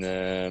pitch and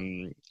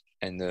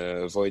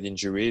avoid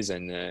injuries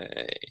and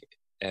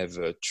have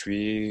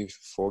 3,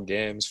 4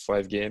 games,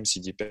 5 games.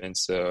 It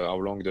depends how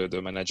long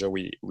the manager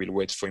will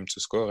wait for him to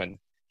score, and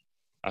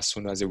as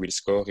soon as he will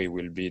score, he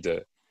will be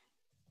the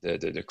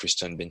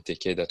Christian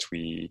Benteke that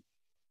we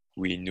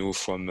knew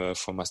from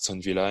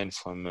Aston Villa and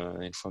from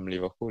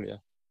Liverpool. Yeah.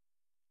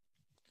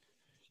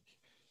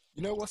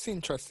 You know what's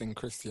interesting,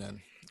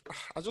 Christian?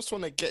 I just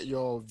want to get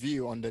your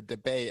view on the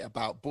debate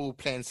about ball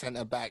playing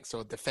centre-backs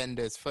or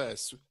defenders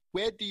first.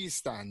 Where do you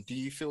stand? Do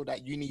you feel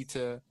that you need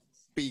to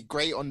be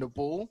great on the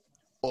ball,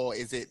 or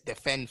is it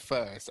defend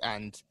first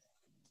and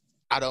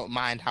I don't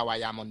mind how I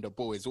am on the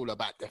ball? It's all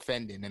about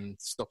defending and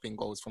stopping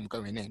goals from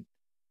going in.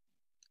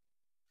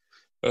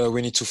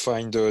 We need to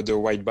find the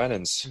right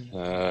balance.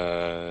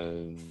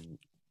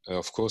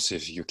 Of course,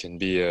 if you can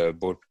be a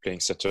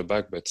ball-playing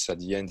centre-back, but at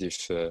the end,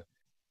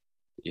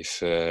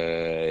 if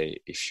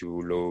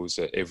you lose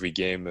every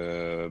game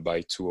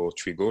by 2 or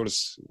 3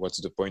 goals,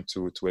 what's the point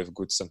to have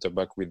good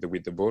centre-back with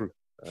the ball?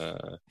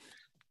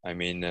 I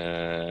mean,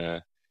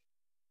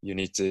 you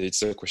need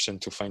it's a question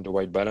to find the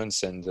right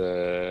balance and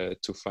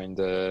to find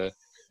to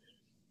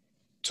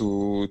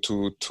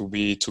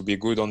be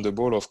good on the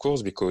ball, of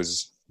course,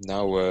 because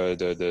now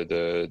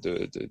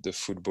the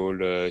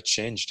football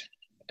changed,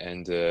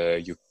 and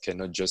you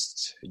cannot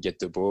just get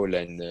the ball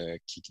and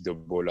kick the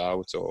ball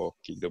out or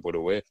kick the ball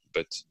away,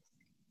 but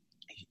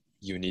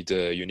you need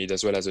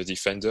as well as a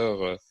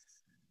defender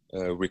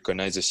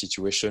recognize the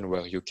situation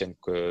where you can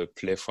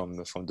play from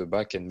the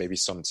back and maybe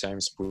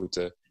sometimes put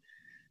a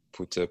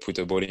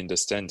ball in the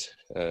stand.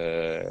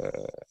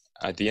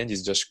 At the end,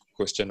 it's just a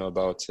question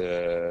about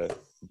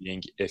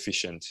being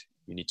efficient.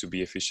 You need to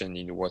be efficient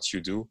in what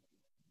you do,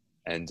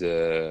 and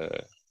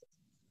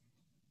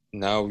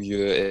now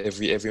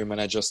every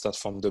manager starts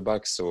from the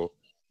back, so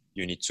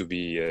you need to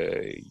be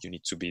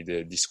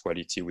this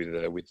quality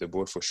with the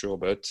ball for sure.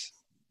 But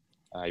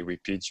I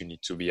repeat, you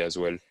need to be as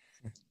well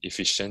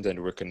efficient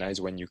and recognize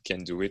when you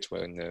can do it,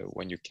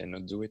 when you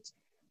cannot do it.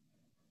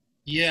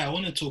 Yeah, I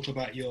want to talk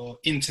about your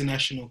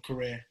international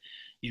career.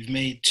 You've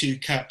made 2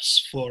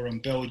 caps for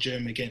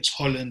Belgium against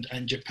Holland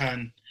and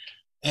Japan.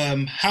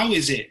 How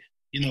is it,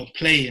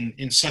 playing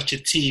in such a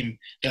team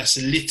that's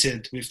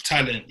littered with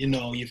talent?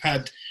 You've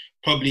had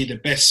probably the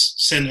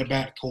best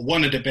centre-back, or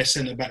one of the best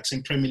centre-backs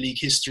in Premier League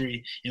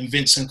history, in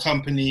Vincent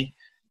Kompany,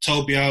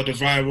 Toby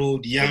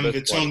Alderweireld, Jan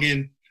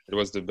Vertonghen. It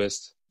was the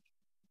best.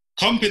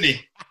 Kompany?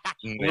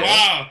 Yeah.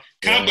 Wow.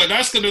 But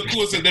that's going to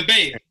cause a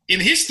debate. In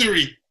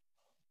history?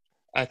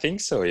 I think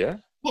so, yeah.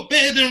 What,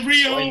 better than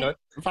Rio? Why not?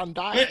 Van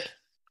Dijk?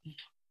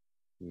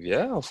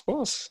 Yeah, of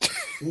course.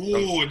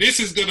 Ooh, this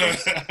is going to...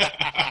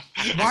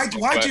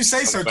 Why do you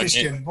say so,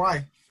 Christian?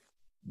 Why?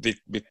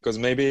 Because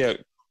maybe...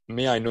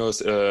 I know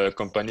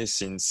Kompany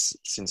since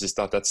he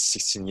started at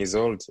 16 years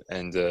old,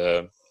 and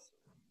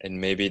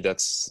maybe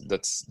that's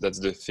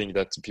the thing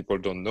that people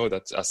don't know,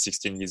 that at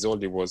 16 years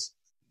old he was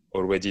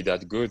already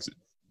that good,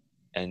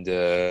 and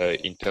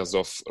in terms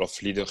of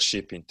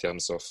leadership, in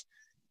terms of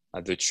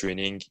at the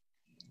training.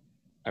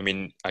 I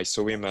mean, I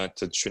saw him at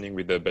the training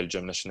with the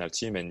Belgium national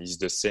team, and he's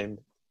the same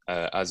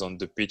as on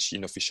the pitch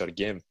in official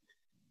game,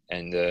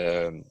 and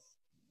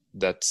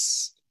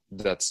that's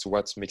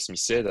what makes me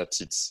say that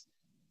it's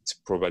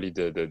probably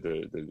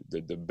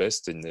the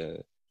best in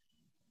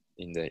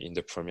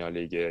the Premier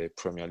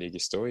League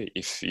history.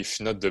 If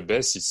not the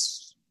best,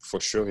 it's for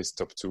sure it's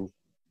top two.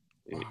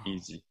 Wow.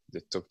 Easy,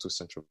 the top two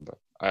central back.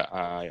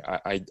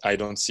 I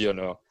don't see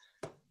another.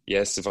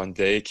 Yes, Van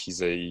Dijk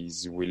is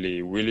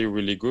really, really,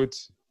 really good,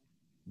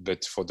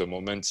 but for the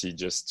moment he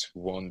just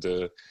won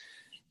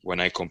when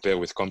I compare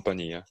with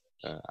Kompany.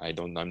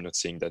 I'm not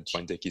saying that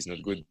Van Dijk is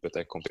not good, but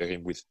I compare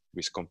him with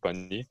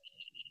Kompany.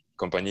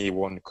 Kompany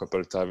won a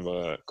couple of times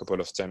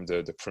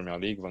the Premier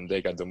League. Van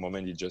Dijk at the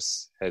moment he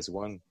just has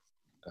one.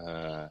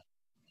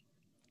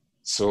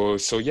 So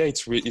yeah,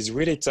 it's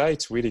really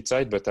tight,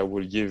 but I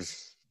will give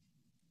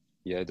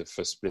the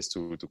first place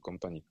to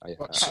Kompany.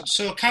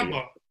 So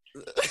Kaba,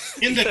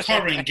 in the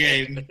current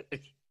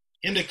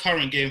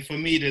game, for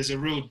me, there's a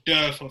real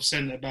dearth of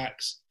centre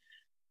backs.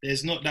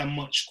 There's not that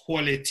much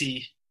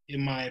quality,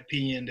 in my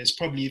opinion. There's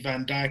probably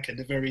Van Dijk at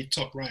the very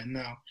top right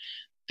now.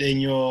 Then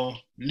you're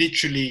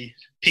literally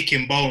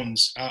picking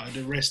bones out of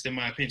the rest, in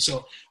my opinion.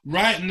 So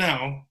right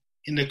now,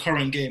 in the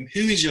current game,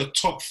 who is your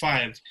top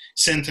 5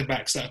 centre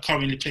backs that are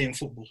currently playing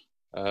football?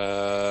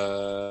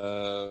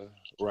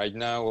 Right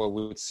now, I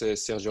would say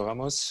Sergio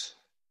Ramos,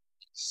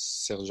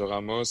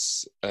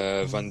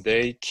 Van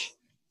Dijk.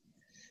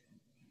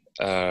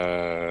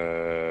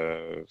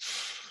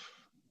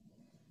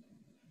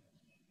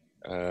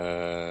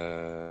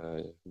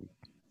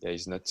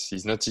 It's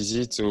not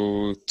easy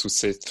to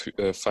say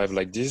 5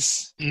 like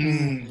this.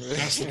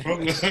 That's the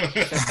problem.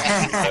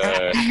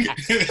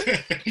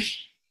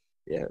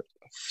 Yeah.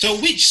 So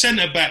which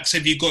centre-backs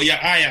have you got your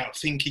eye out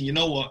thinking, you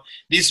know what,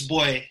 this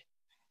boy,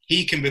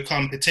 he can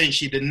become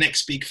potentially the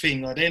next big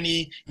thing? Are there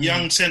any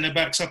young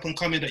centre-backs up and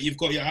coming that you've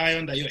got your eye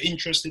on that you're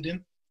interested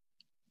in?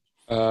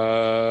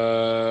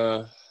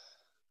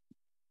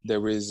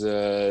 There is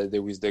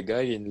the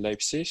guy in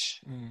Leipzig.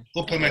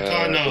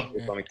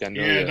 Upamecano.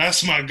 Yeah,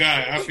 that's my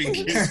guy. I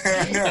think.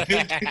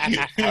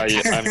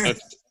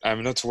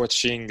 I'm not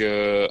watching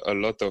a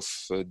lot of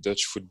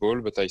Dutch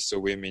football, but I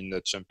saw him in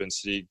the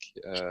Champions League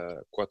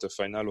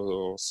quarter-final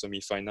or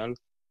semi-final,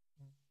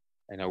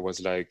 and I was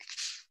like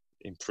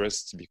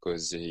impressed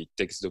because he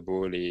takes the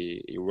ball,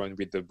 he runs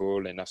with the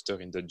ball, and after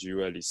in the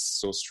duel he's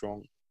so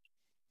strong.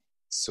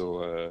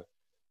 So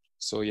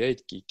yeah,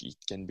 it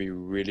can be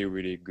really,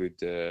 really good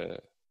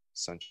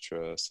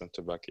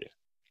centre back here.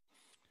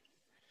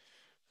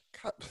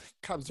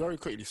 Cabs, very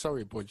quickly,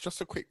 sorry, boy,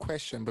 just a quick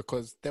question,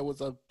 because there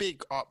was a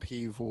big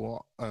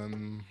upheaval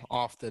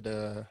after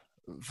the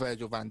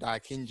Virgil van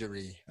Dijk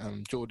injury,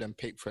 Jordan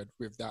Pickford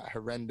with that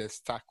horrendous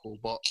tackle.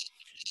 But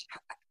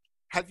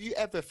have you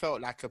ever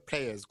felt like a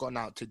player's gone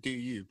out to do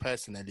you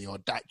personally, or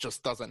that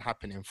just doesn't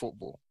happen in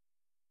football?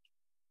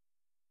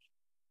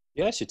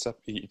 Yes, it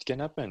can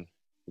happen.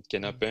 It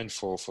can happen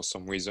for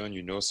some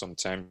reason.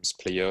 Sometimes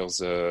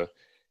players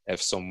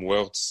have some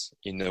words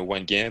in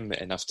one game,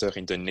 and after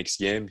in the next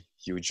game,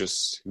 you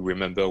just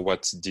remember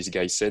what this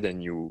guy said,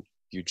 and you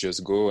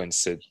just go and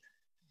said,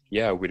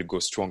 yeah, I will go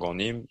strong on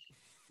him.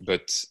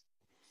 But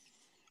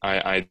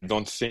I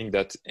don't think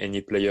that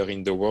any player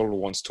in the world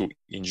wants to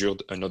injure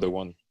another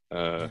one.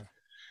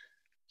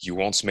 You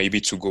want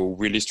maybe to go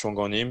really strong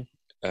on him,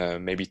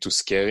 maybe to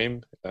scare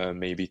him,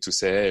 maybe to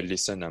say, hey,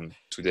 listen,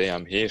 today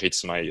I'm here,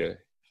 it's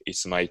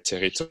my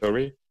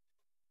territory.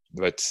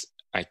 But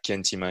I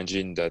can't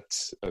imagine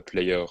that a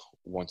player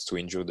wants to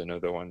injure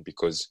another one,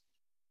 because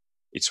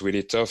it's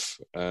really tough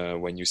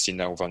when you see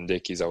now Van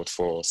Dijk is out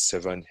for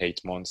 7,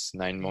 8 months,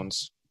 9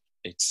 months.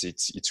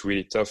 It's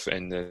really tough,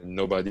 and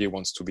nobody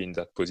wants to be in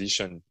that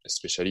position,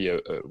 especially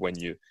when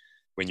you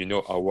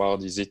know how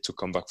hard is it to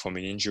come back from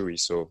an injury.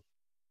 So,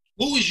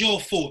 what was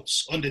your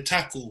thoughts on the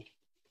tackle?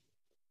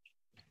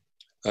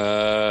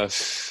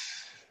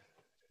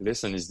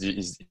 Listen, it's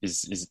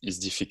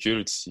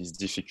difficult. It's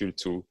difficult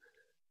to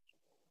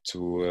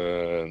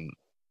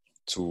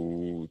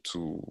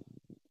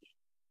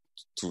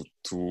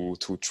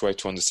try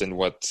to understand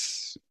what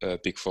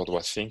Pickford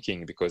was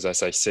thinking, because,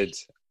 as I said,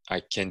 I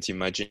can't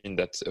imagine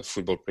that a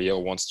football player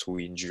wants to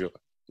injure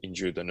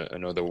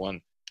another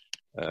one.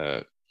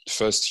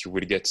 First, you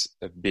will get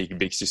a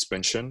big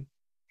suspension,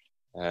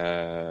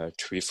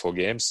 3-4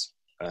 games,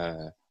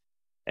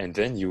 and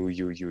then you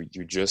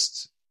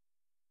just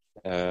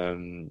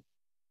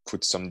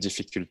put some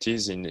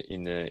difficulties in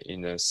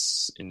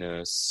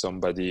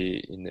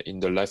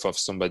the life of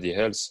somebody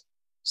else.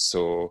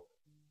 So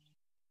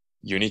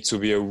you need to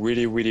be a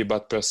really, really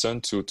bad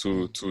person to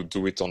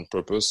do it on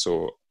purpose.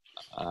 So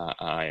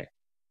I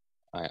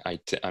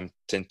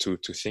tend to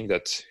think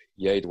that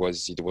it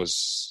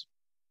was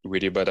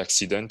really bad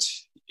accident.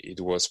 It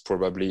was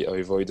probably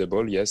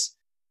avoidable, yes,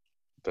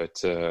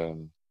 but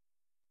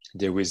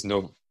there is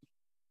no.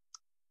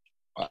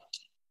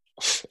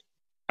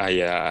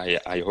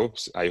 I hope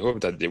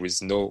that there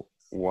is no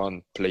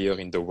one player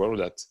in the world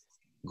that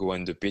go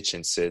on the pitch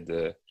and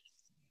said,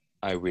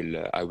 I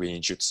will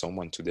injure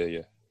someone today.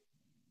 Yeah.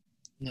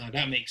 No,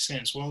 that makes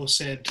sense. Well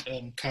said,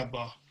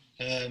 Kaba.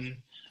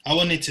 I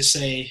wanted to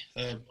say,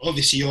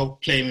 obviously you're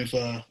playing with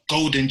a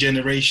golden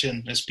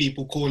generation, as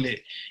people call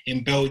it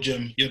in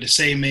Belgium. You're the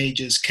same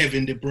age as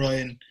Kevin De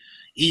Bruyne,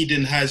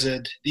 Eden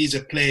Hazard. These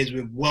are players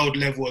with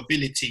world-level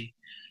ability.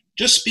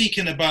 Just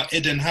speaking about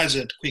Eden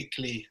Hazard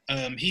quickly,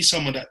 he's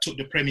someone that took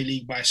the Premier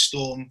League by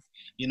storm,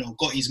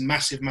 got his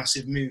massive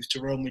move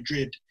to Real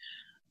Madrid.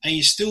 And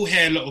you still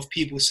hear a lot of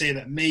people say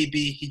that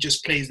maybe he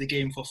just plays the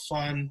game for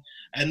fun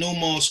and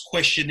almost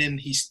questioning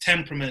his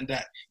temperament,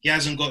 that he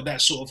hasn't got that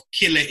sort of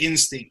killer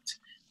instinct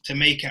to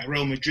make it at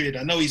Real Madrid.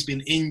 I know he's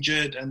been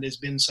injured and there's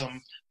been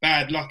some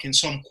bad luck in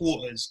some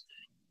quarters.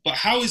 But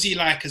how is he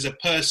like as a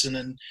person,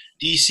 and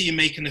do you see him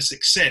making a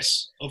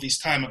success of his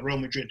time at Real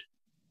Madrid?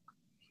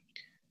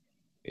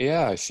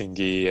 Yeah, I think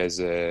he has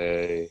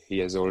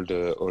all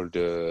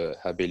the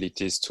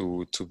abilities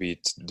to be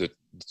the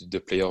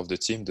player of the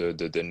team,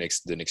 the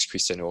next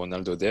Cristiano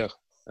Ronaldo there.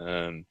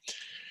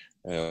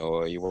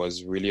 He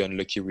was really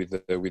unlucky with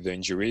the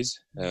injuries,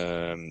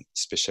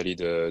 especially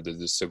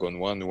the second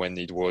one when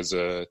it was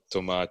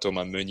Thomas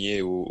Meunier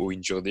who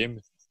injured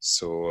him.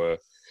 So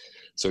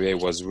yeah, he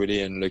was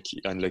really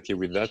unlucky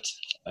with that.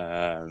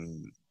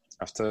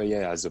 After,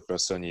 as a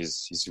person,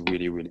 he's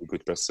really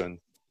good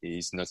person.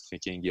 He's not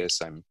thinking,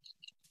 yes, I'm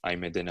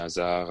Eden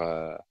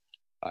Hazard.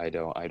 I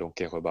don't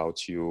care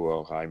about you,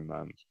 or I'm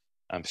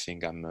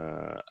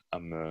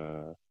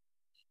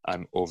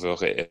over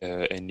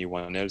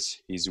anyone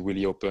else. He's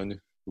really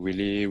open,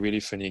 really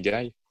funny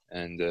guy,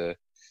 and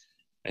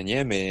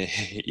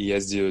he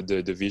has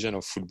the vision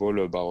of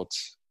football about,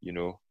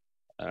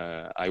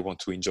 I want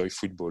to enjoy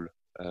football.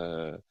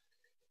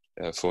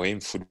 For him,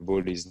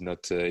 football is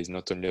not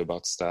only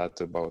about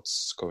stats, about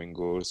scoring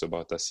goals,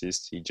 about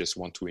assists. He just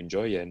wants to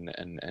enjoy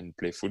and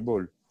play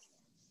football.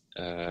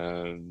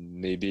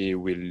 Maybe he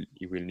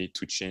will need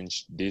to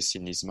change this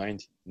in his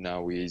mind.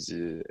 Now he's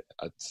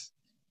at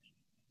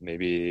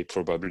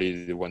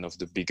probably one of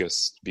the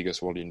biggest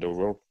world in the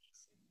world,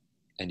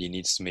 and he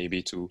needs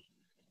maybe to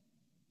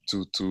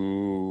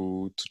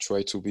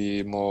try to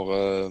be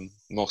more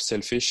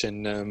selfish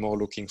and more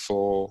looking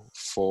for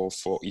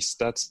his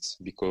stats,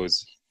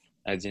 because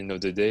at the end of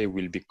the day,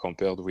 will be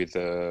compared with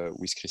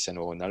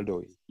Cristiano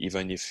Ronaldo,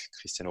 even if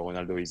Cristiano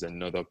Ronaldo is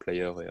another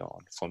player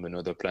from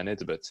another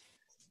planet. But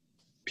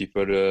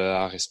people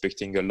are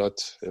expecting a lot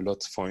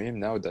from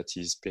him now that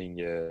he's playing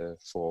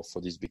for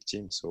this big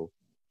team. So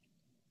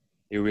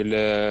he will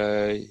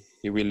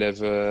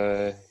have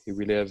a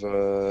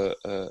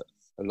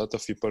lot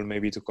of people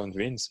maybe to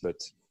convince,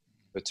 but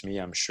me,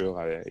 I'm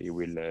sure he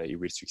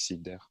will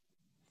succeed there.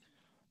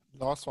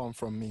 Last one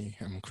from me,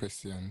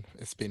 Christian.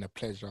 It's been a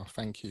pleasure.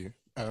 Thank you.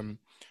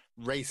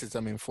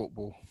 Racism in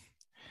football.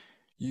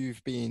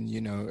 You've been,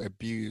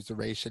 abused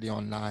racially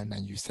online,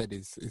 and you said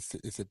it's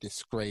a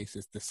disgrace.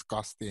 It's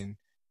disgusting,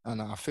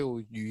 and I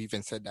feel you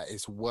even said that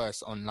it's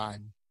worse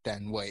online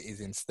than what it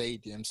is in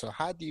stadiums. So,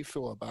 how do you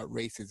feel about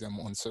racism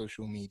on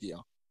social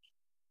media?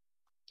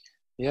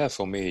 Yeah,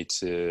 for me,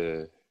 it's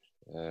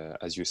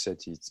as you said,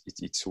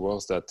 it's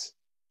worse that.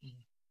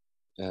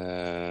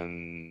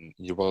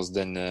 It was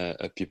then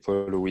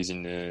people who is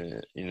in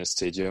a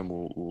stadium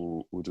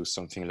who do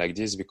something like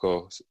this,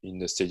 because in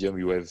the stadium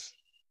you have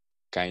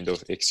kind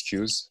of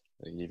excuse,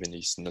 even if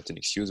it's not an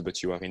excuse,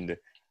 but you are you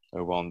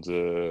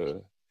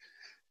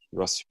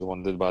are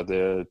surrounded by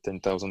the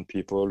 10,000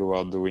 people who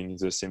are doing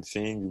the same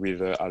thing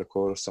with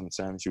alcohol.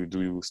 Sometimes you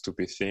do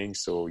stupid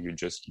things, so you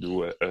just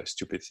do a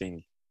stupid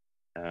thing.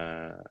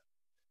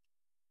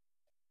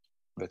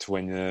 But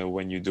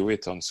when you do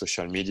it on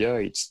social media,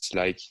 it's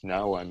like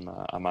now I'm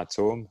at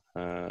home.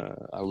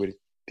 I will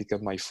pick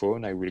up my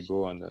phone. I will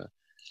go on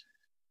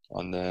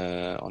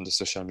the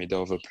social media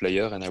of a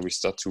player, and I will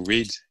start to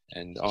read.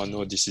 And oh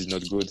no, this is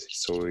not good.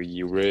 So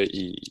he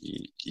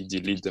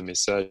delete the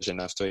message, and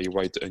after he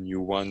write a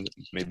new one,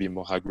 maybe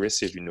more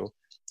aggressive.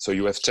 So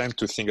you have time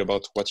to think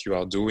about what you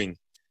are doing.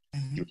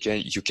 Mm-hmm.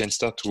 You can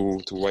start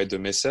to write the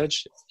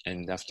message,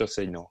 and after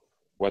say, no,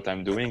 what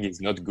I'm doing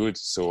is not good,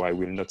 so I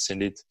will not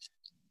send it.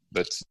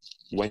 But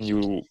when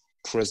you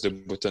press the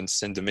button,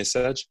 send the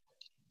message,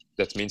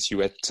 that means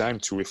you had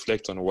time to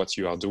reflect on what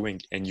you are doing,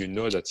 and you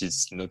know that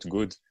it's not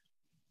good.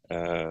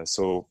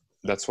 So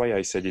that's why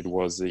I said it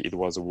was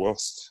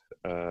worse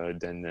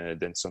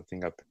than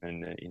something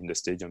happened in the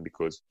stadium,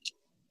 because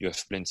you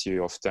have plenty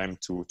of time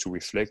to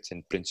reflect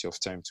and plenty of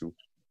time to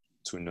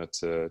not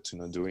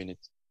doing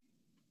it.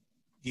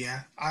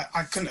 Yeah,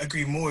 I couldn't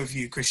agree more with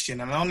you,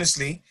 Christian. And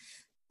honestly,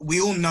 we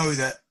all know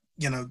that,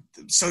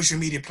 social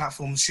media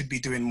platforms should be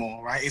doing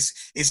more, right?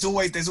 There's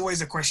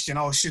always a question,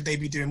 should they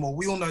be doing more?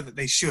 We all know that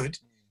they should,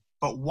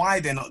 but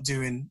why they're not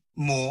doing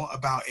more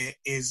about it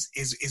is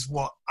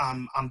what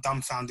I'm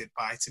dumbfounded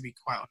by, to be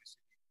quite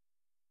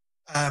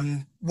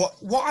honest.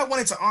 What I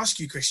wanted to ask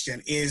you,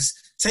 Christian, is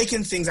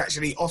taking things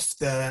actually off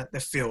the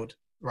field,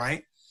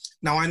 right?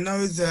 Now, I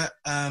know that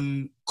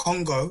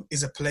Congo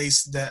is a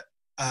place that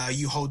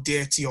you hold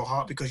dear to your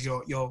heart because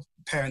your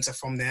parents are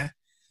from there.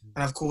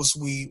 And of course,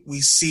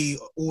 we see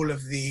all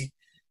of the,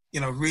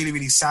 really,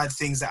 really sad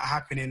things that are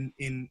happening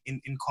in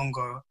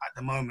Congo at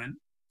the moment.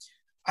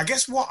 I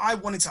guess what I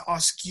wanted to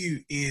ask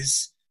you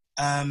is,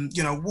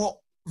 what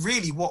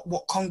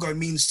Congo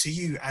means to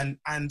you, and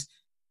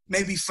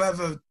maybe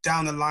further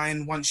down the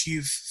line, once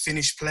you've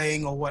finished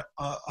playing or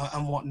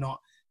whatnot,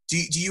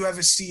 do you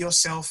ever see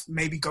yourself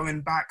maybe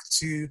going back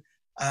to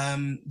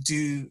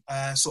do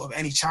sort of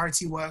any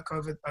charity work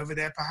over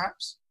there,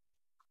 perhaps?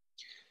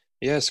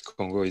 Yes,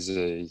 Congo is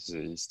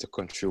the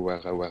country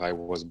where I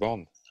was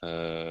born.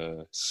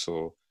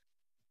 So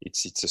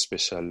it's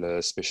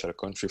a special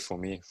country for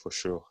me, for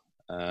sure.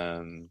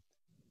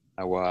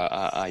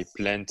 I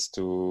planned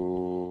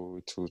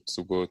to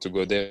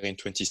go there in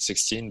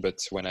 2016, but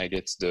when I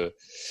get the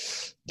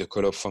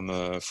call up from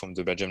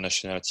the Belgium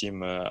national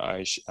team,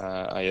 I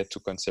had to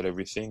cancel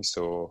everything.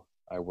 So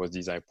I was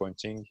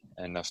disappointing,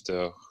 and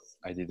after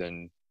I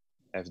didn't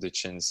have the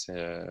chance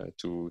to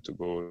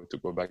go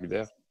back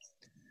there.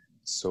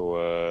 So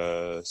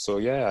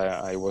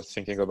yeah, I was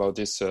thinking about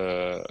this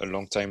a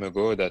long time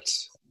ago, that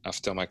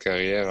after my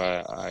career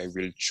I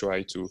will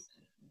try to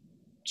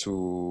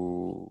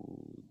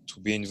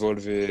be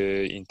involved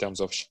in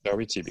terms of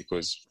charity,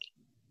 because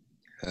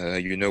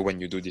when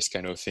you do this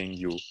kind of thing,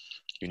 you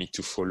need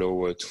to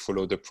follow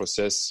the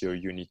process. So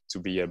you need to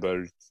be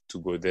able to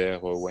go there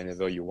or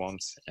whenever you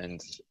want, and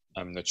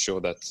I'm not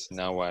sure that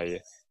now I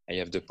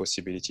have the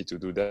possibility to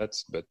do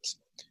that. But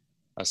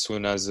as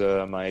soon as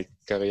my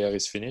career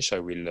is finished, I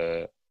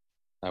will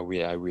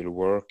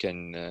work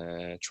and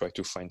try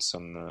to find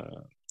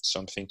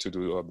something to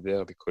do up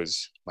there,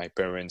 because my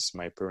parents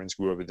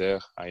grew up there.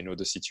 I know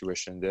the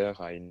situation there.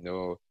 I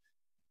know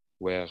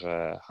where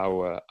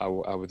how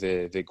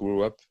they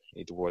grew up.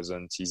 It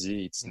wasn't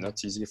easy. It's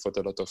not easy for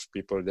a lot of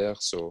people there.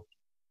 So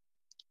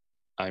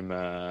I'm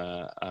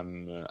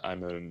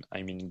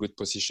in good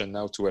position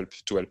now to help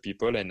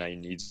people, and I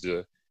need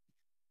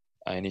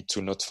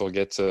to not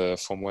forget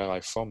from where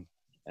I'm from,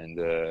 and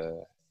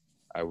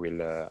I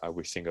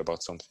will think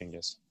about something.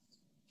 Yes.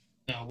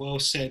 Well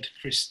said,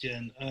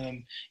 Christian.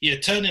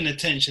 Turning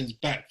attentions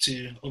back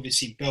to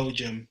obviously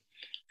Belgium.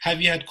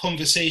 Have you had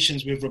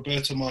conversations with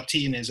Roberto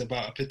Martinez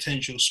about a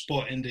potential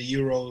spot in the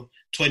Euro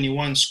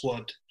 21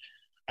 squad?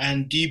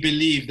 And do you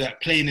believe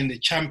that playing in the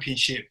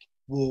Championship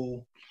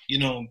will,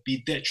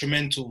 be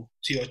detrimental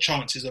to your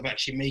chances of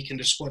actually making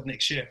the squad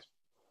next year?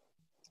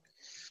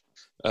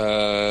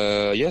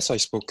 Yes, I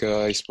spoke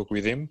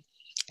with him.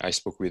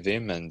 And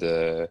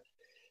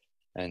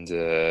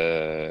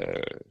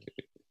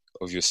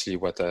obviously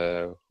what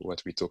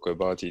we talk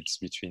about, it's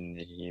between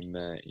him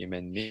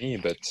and me,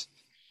 but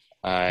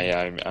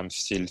I'm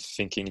still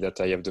thinking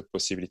that I have the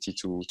possibility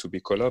to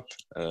be called up.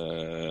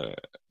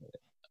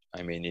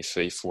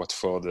 If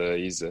Watford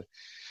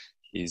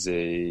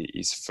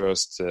is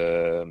first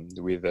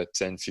with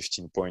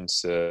 10-15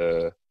 points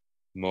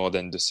more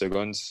than the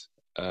second,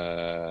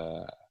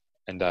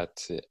 and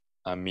that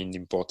I'm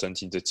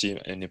important in the team,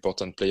 an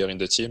important player in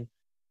the team,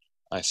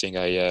 I think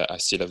I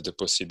still have the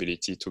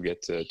possibility to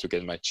get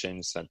my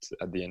chance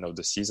at the end of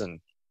the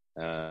season.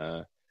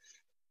 But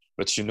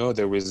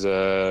there is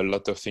a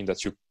lot of things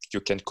that you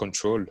can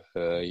control,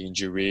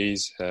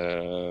 injuries,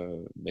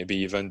 maybe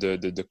even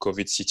the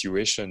COVID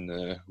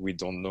situation. We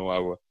don't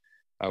know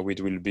how it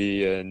will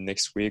be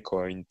next week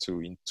or in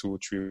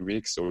 2-3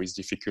 weeks. So it's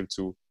difficult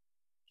to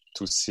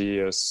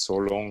see so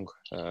long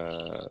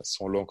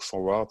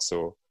forward.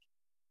 So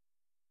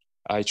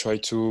I try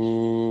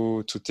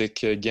to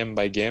take game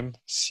by game,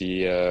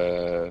 see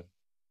if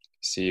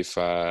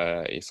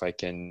I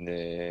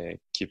can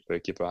keep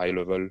a high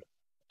level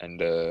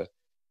and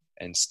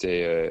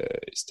stay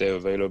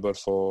available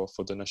for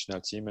the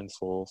national team and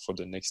for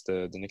the next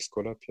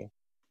call up. Yeah.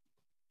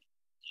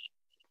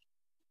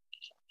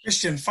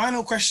 Christian,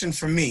 final question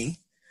from me.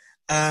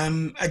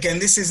 Again,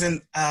 this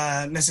isn't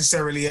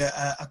necessarily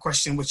a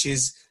question which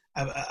is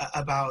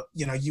about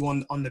you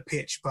on the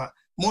pitch, but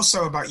more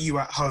so about you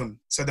at home.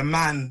 So the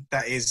man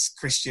that is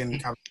Christian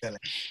Kabasele.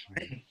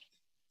 Right?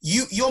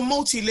 You're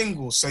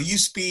multilingual, so you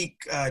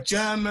speak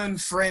German,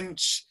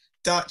 French,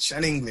 Dutch,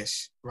 and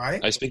English,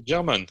 right? I speak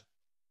German.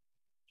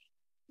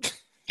 You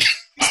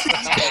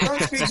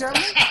don't speak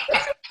German?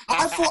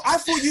 I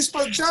thought you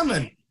spoke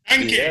German.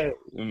 Thank you.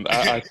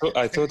 Yeah,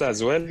 I thought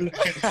as well.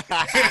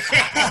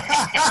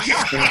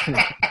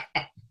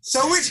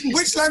 So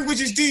which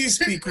languages do you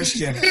speak,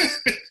 Christian?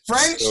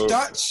 French,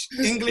 Dutch,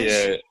 English?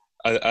 Yeah,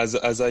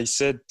 as I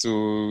said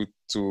to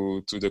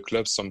the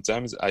club,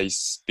 sometimes I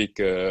speak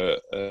a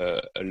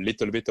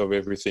little bit of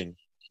everything,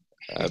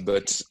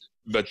 but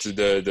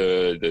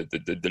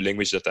the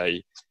language that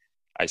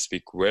I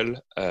speak well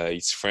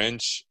is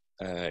French,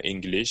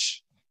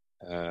 English,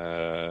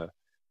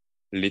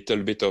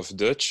 little bit of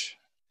Dutch,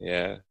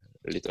 yeah,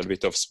 little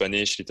bit of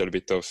Spanish, little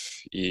bit of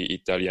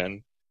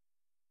Italian.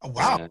 Oh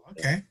wow!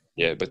 Okay.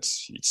 Yeah, but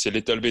it's a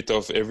little bit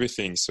of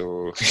everything.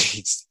 So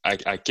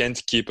I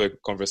can't keep a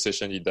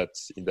conversation in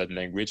that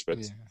language, but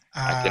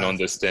I can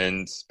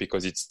understand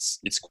because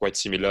it's quite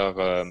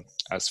similar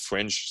as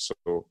French. So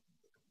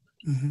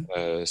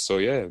so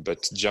yeah,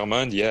 but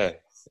German, yeah,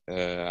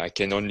 I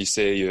can only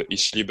say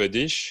ich liebe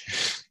dich.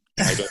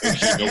 I don't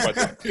actually know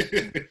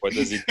what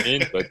does it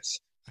mean, but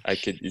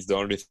It's the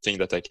only thing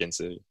that I can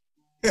say.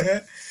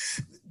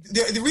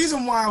 The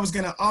reason why I was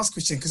going to ask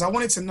Christian, because I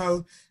wanted to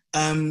know,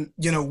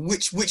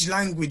 which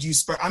language you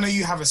spoke. I know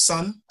you have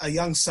a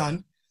young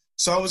son.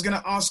 So I was going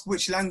to ask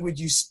which language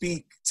you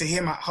speak to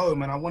him at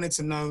home. And I wanted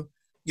to know,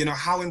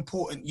 how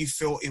important you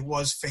feel it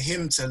was for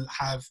him to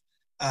have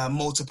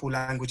multiple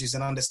languages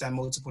and understand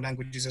multiple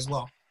languages as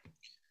well.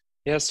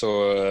 Yeah,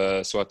 so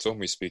at home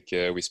we speak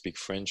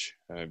French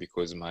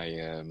because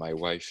my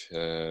wife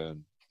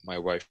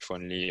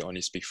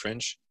only speak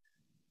French.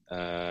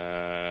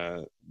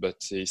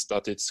 But he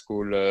started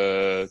school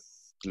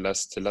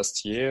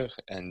last year,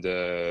 and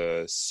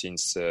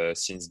since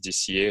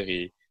this year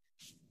he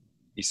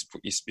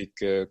speak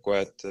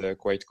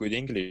quite good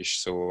English.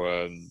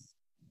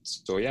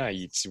 So yeah,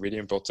 it's really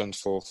important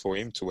for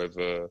him to have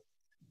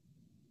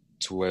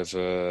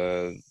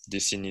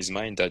this in his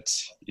mind, that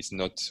it's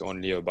not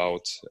only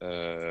about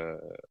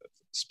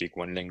speak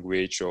one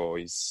language, or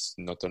it's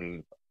not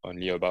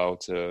only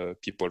about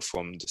people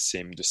from the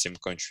same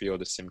country or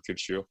the same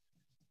culture.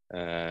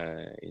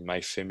 In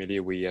my family,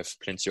 we have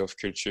plenty of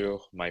culture.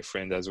 My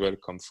friend as well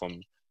come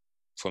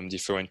from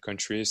different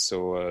countries.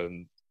 So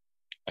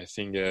I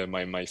think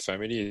my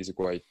family is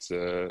quite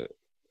the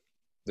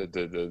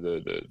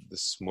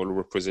small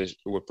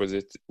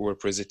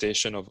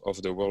representation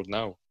of the world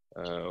now.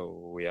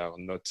 We are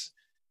not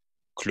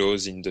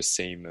close in the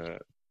same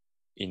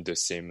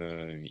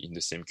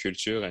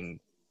culture, and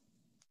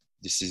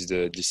this is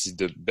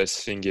the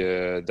best thing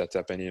that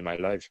happened in my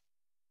life.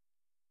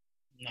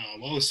 No,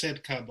 well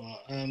said, Kaba.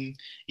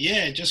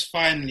 Just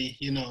finally,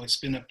 it's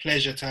been a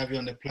pleasure to have you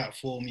on the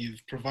platform.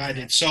 You've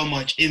provided so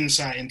much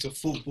insight into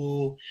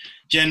football,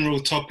 general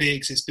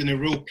topics. It's been a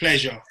real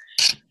pleasure.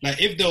 Like,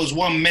 if there was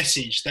one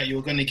message that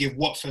you're going to give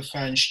Watford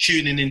fans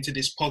tuning into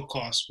this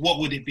podcast, what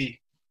would it be?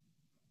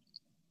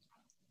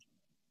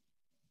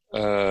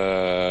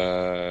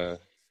 I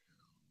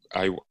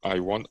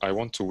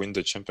want to win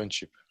the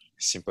championship.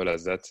 Simple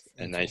as that.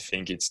 And I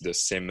think it's the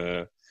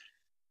same.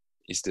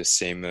 It's the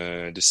same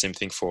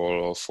thing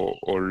for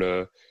all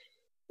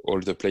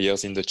the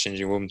players in the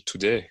changing room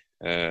today.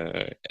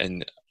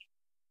 And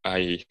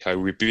I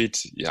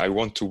repeat, I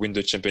want to win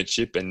the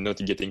championship and not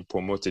getting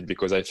promoted,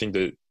 because I think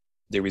that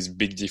there is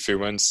big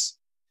difference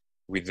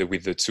with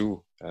the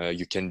two.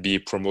 You can be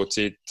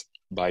promoted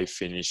by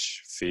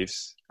finish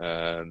fifth,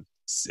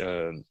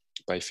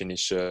 by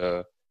finish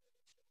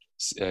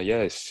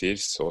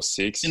fifth or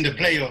sixth in the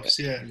playoffs.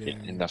 Yeah.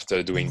 And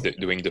after doing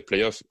the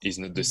playoff is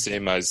not the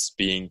same as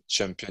being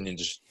champion in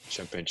the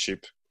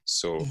championship.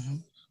 So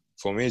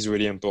for me, it's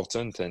really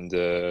important, and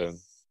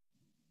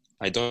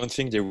I don't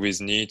think there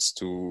is need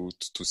to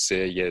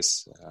say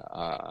yes.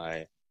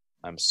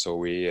 I'm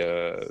sorry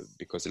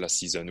because last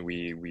season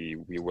we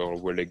were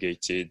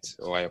relegated,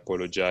 or I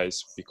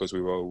apologize because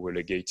we were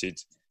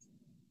relegated.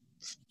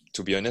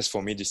 To be honest,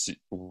 for me, this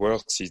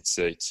words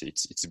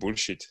it's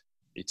bullshit.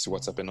 It's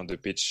what's happened on the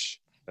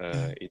pitch.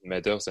 It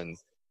matters, and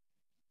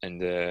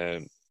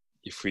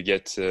if we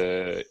get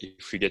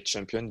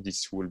champion,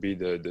 this will be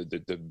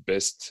the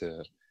best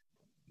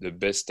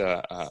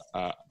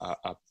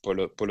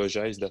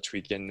apologize that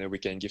we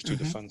can give to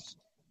the fans.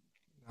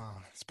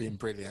 Oh, it's been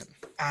brilliant.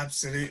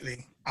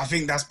 Absolutely. I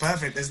think that's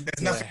perfect. There's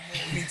nothing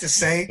for me to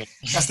say.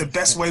 That's the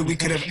best way we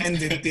could have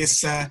ended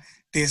this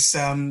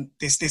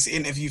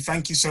interview.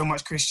 Thank you so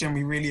much, Christian.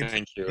 We really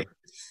appreciate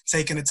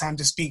taking the time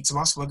to speak to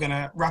us. We're going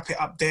to wrap it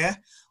up there.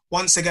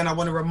 Once again, I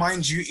want to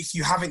remind you, if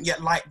you haven't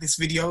yet liked this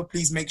video,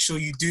 please make sure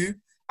you do,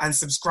 and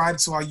subscribe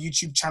to our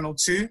YouTube channel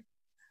too.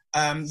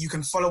 You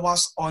can follow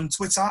us on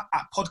Twitter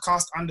at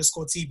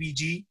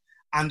podcast_TBG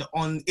and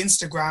on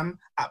Instagram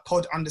at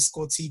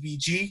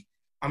pod_TBG.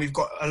 And we've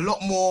got a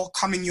lot more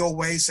coming your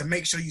way, so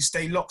make sure you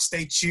stay locked,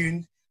 stay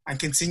tuned, and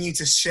continue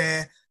to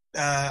share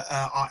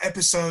our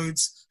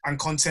episodes and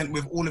content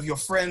with all of your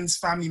friends,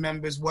 family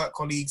members, work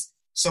colleagues,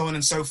 so on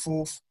and so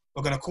forth.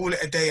 We're going to call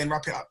it a day and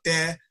wrap it up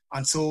there.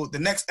 Until the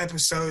next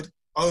episode,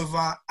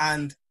 over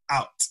and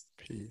out.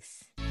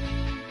 Peace.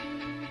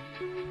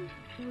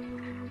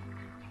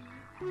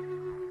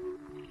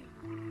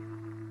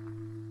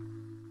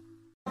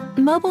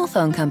 Mobile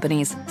phone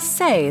companies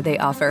say they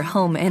offer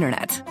home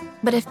internet.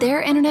 But if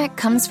their internet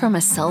comes from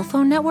a cell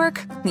phone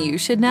network, you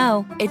should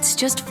know. It's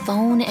just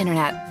phone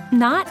internet,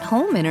 not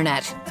home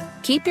internet.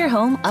 Keep your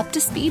home up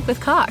to speed with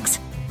Cox.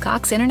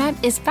 Cox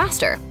internet is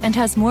faster and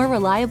has more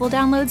reliable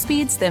download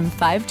speeds than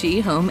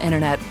 5G home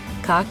internet.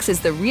 Cox is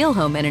the real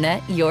home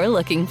internet you're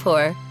looking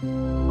for.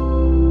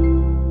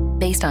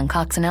 Based on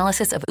Cox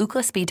analysis of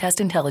Ookla speed test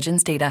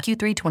intelligence data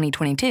Q3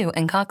 2022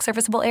 and Cox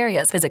serviceable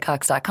areas, visit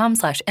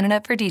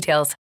cox.com/internet for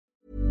details.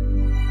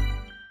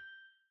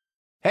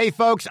 Hey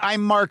folks,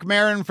 I'm Mark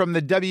Maron from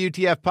the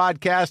WTF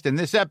podcast, and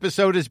this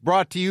episode is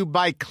brought to you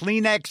by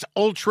Kleenex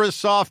Ultra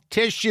Soft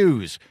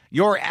Tissues,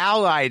 your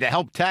ally to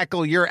help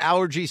tackle your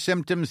allergy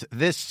symptoms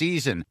this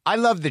season. I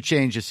love the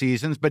change of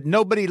seasons, but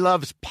nobody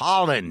loves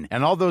pollen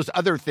and all those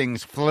other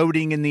things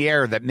floating in the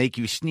air that make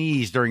you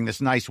sneeze during this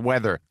nice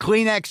weather.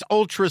 Kleenex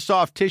Ultra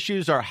Soft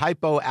Tissues are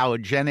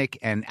hypoallergenic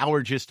and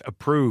allergist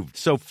approved.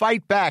 So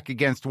fight back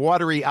against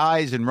watery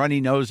eyes and runny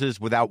noses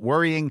without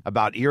worrying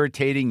about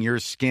irritating your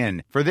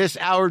skin. For this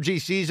allergy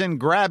season,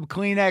 grab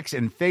Kleenex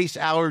and face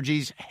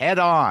allergies head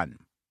on.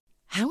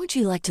 How would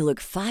you like to look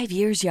 5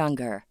 years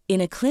younger?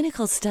 In a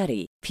clinical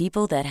study,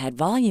 people that had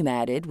volume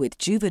added with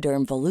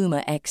Juvederm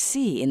Voluma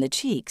XC in the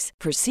cheeks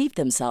perceived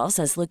themselves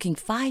as looking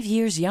 5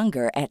 years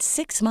younger at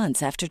 6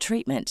 months after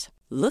treatment.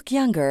 Look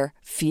younger,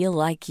 feel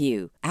like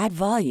you. Add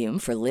volume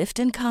for lift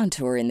and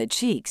contour in the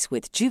cheeks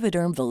with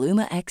Juvederm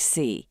Voluma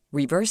XC.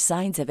 Reverse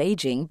signs of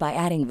aging by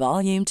adding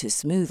volume to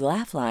smooth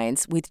laugh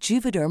lines with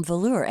Juvederm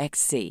Volure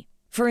XC.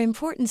 For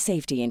important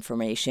safety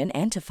information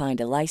and to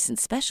find a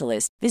licensed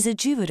specialist, visit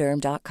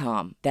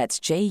Juvederm.com. That's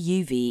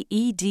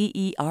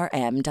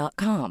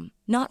JUVEDERM.com.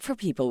 Not for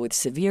people with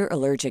severe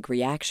allergic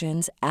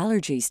reactions,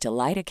 allergies to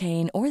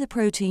lidocaine, or the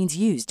proteins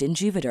used in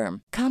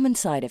Juvederm. Common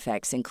side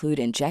effects include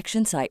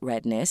injection site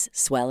redness,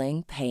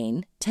 swelling,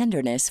 pain,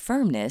 tenderness,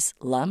 firmness,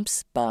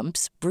 lumps,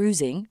 bumps,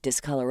 bruising,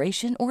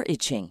 discoloration, or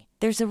itching.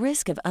 There's a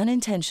risk of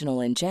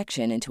unintentional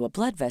injection into a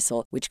blood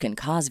vessel, which can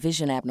cause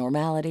vision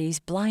abnormalities,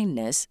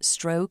 blindness,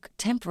 stroke,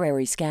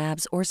 temporary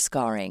scabs, or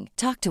scarring.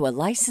 Talk to a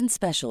licensed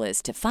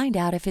specialist to find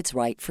out if it's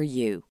right for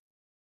you.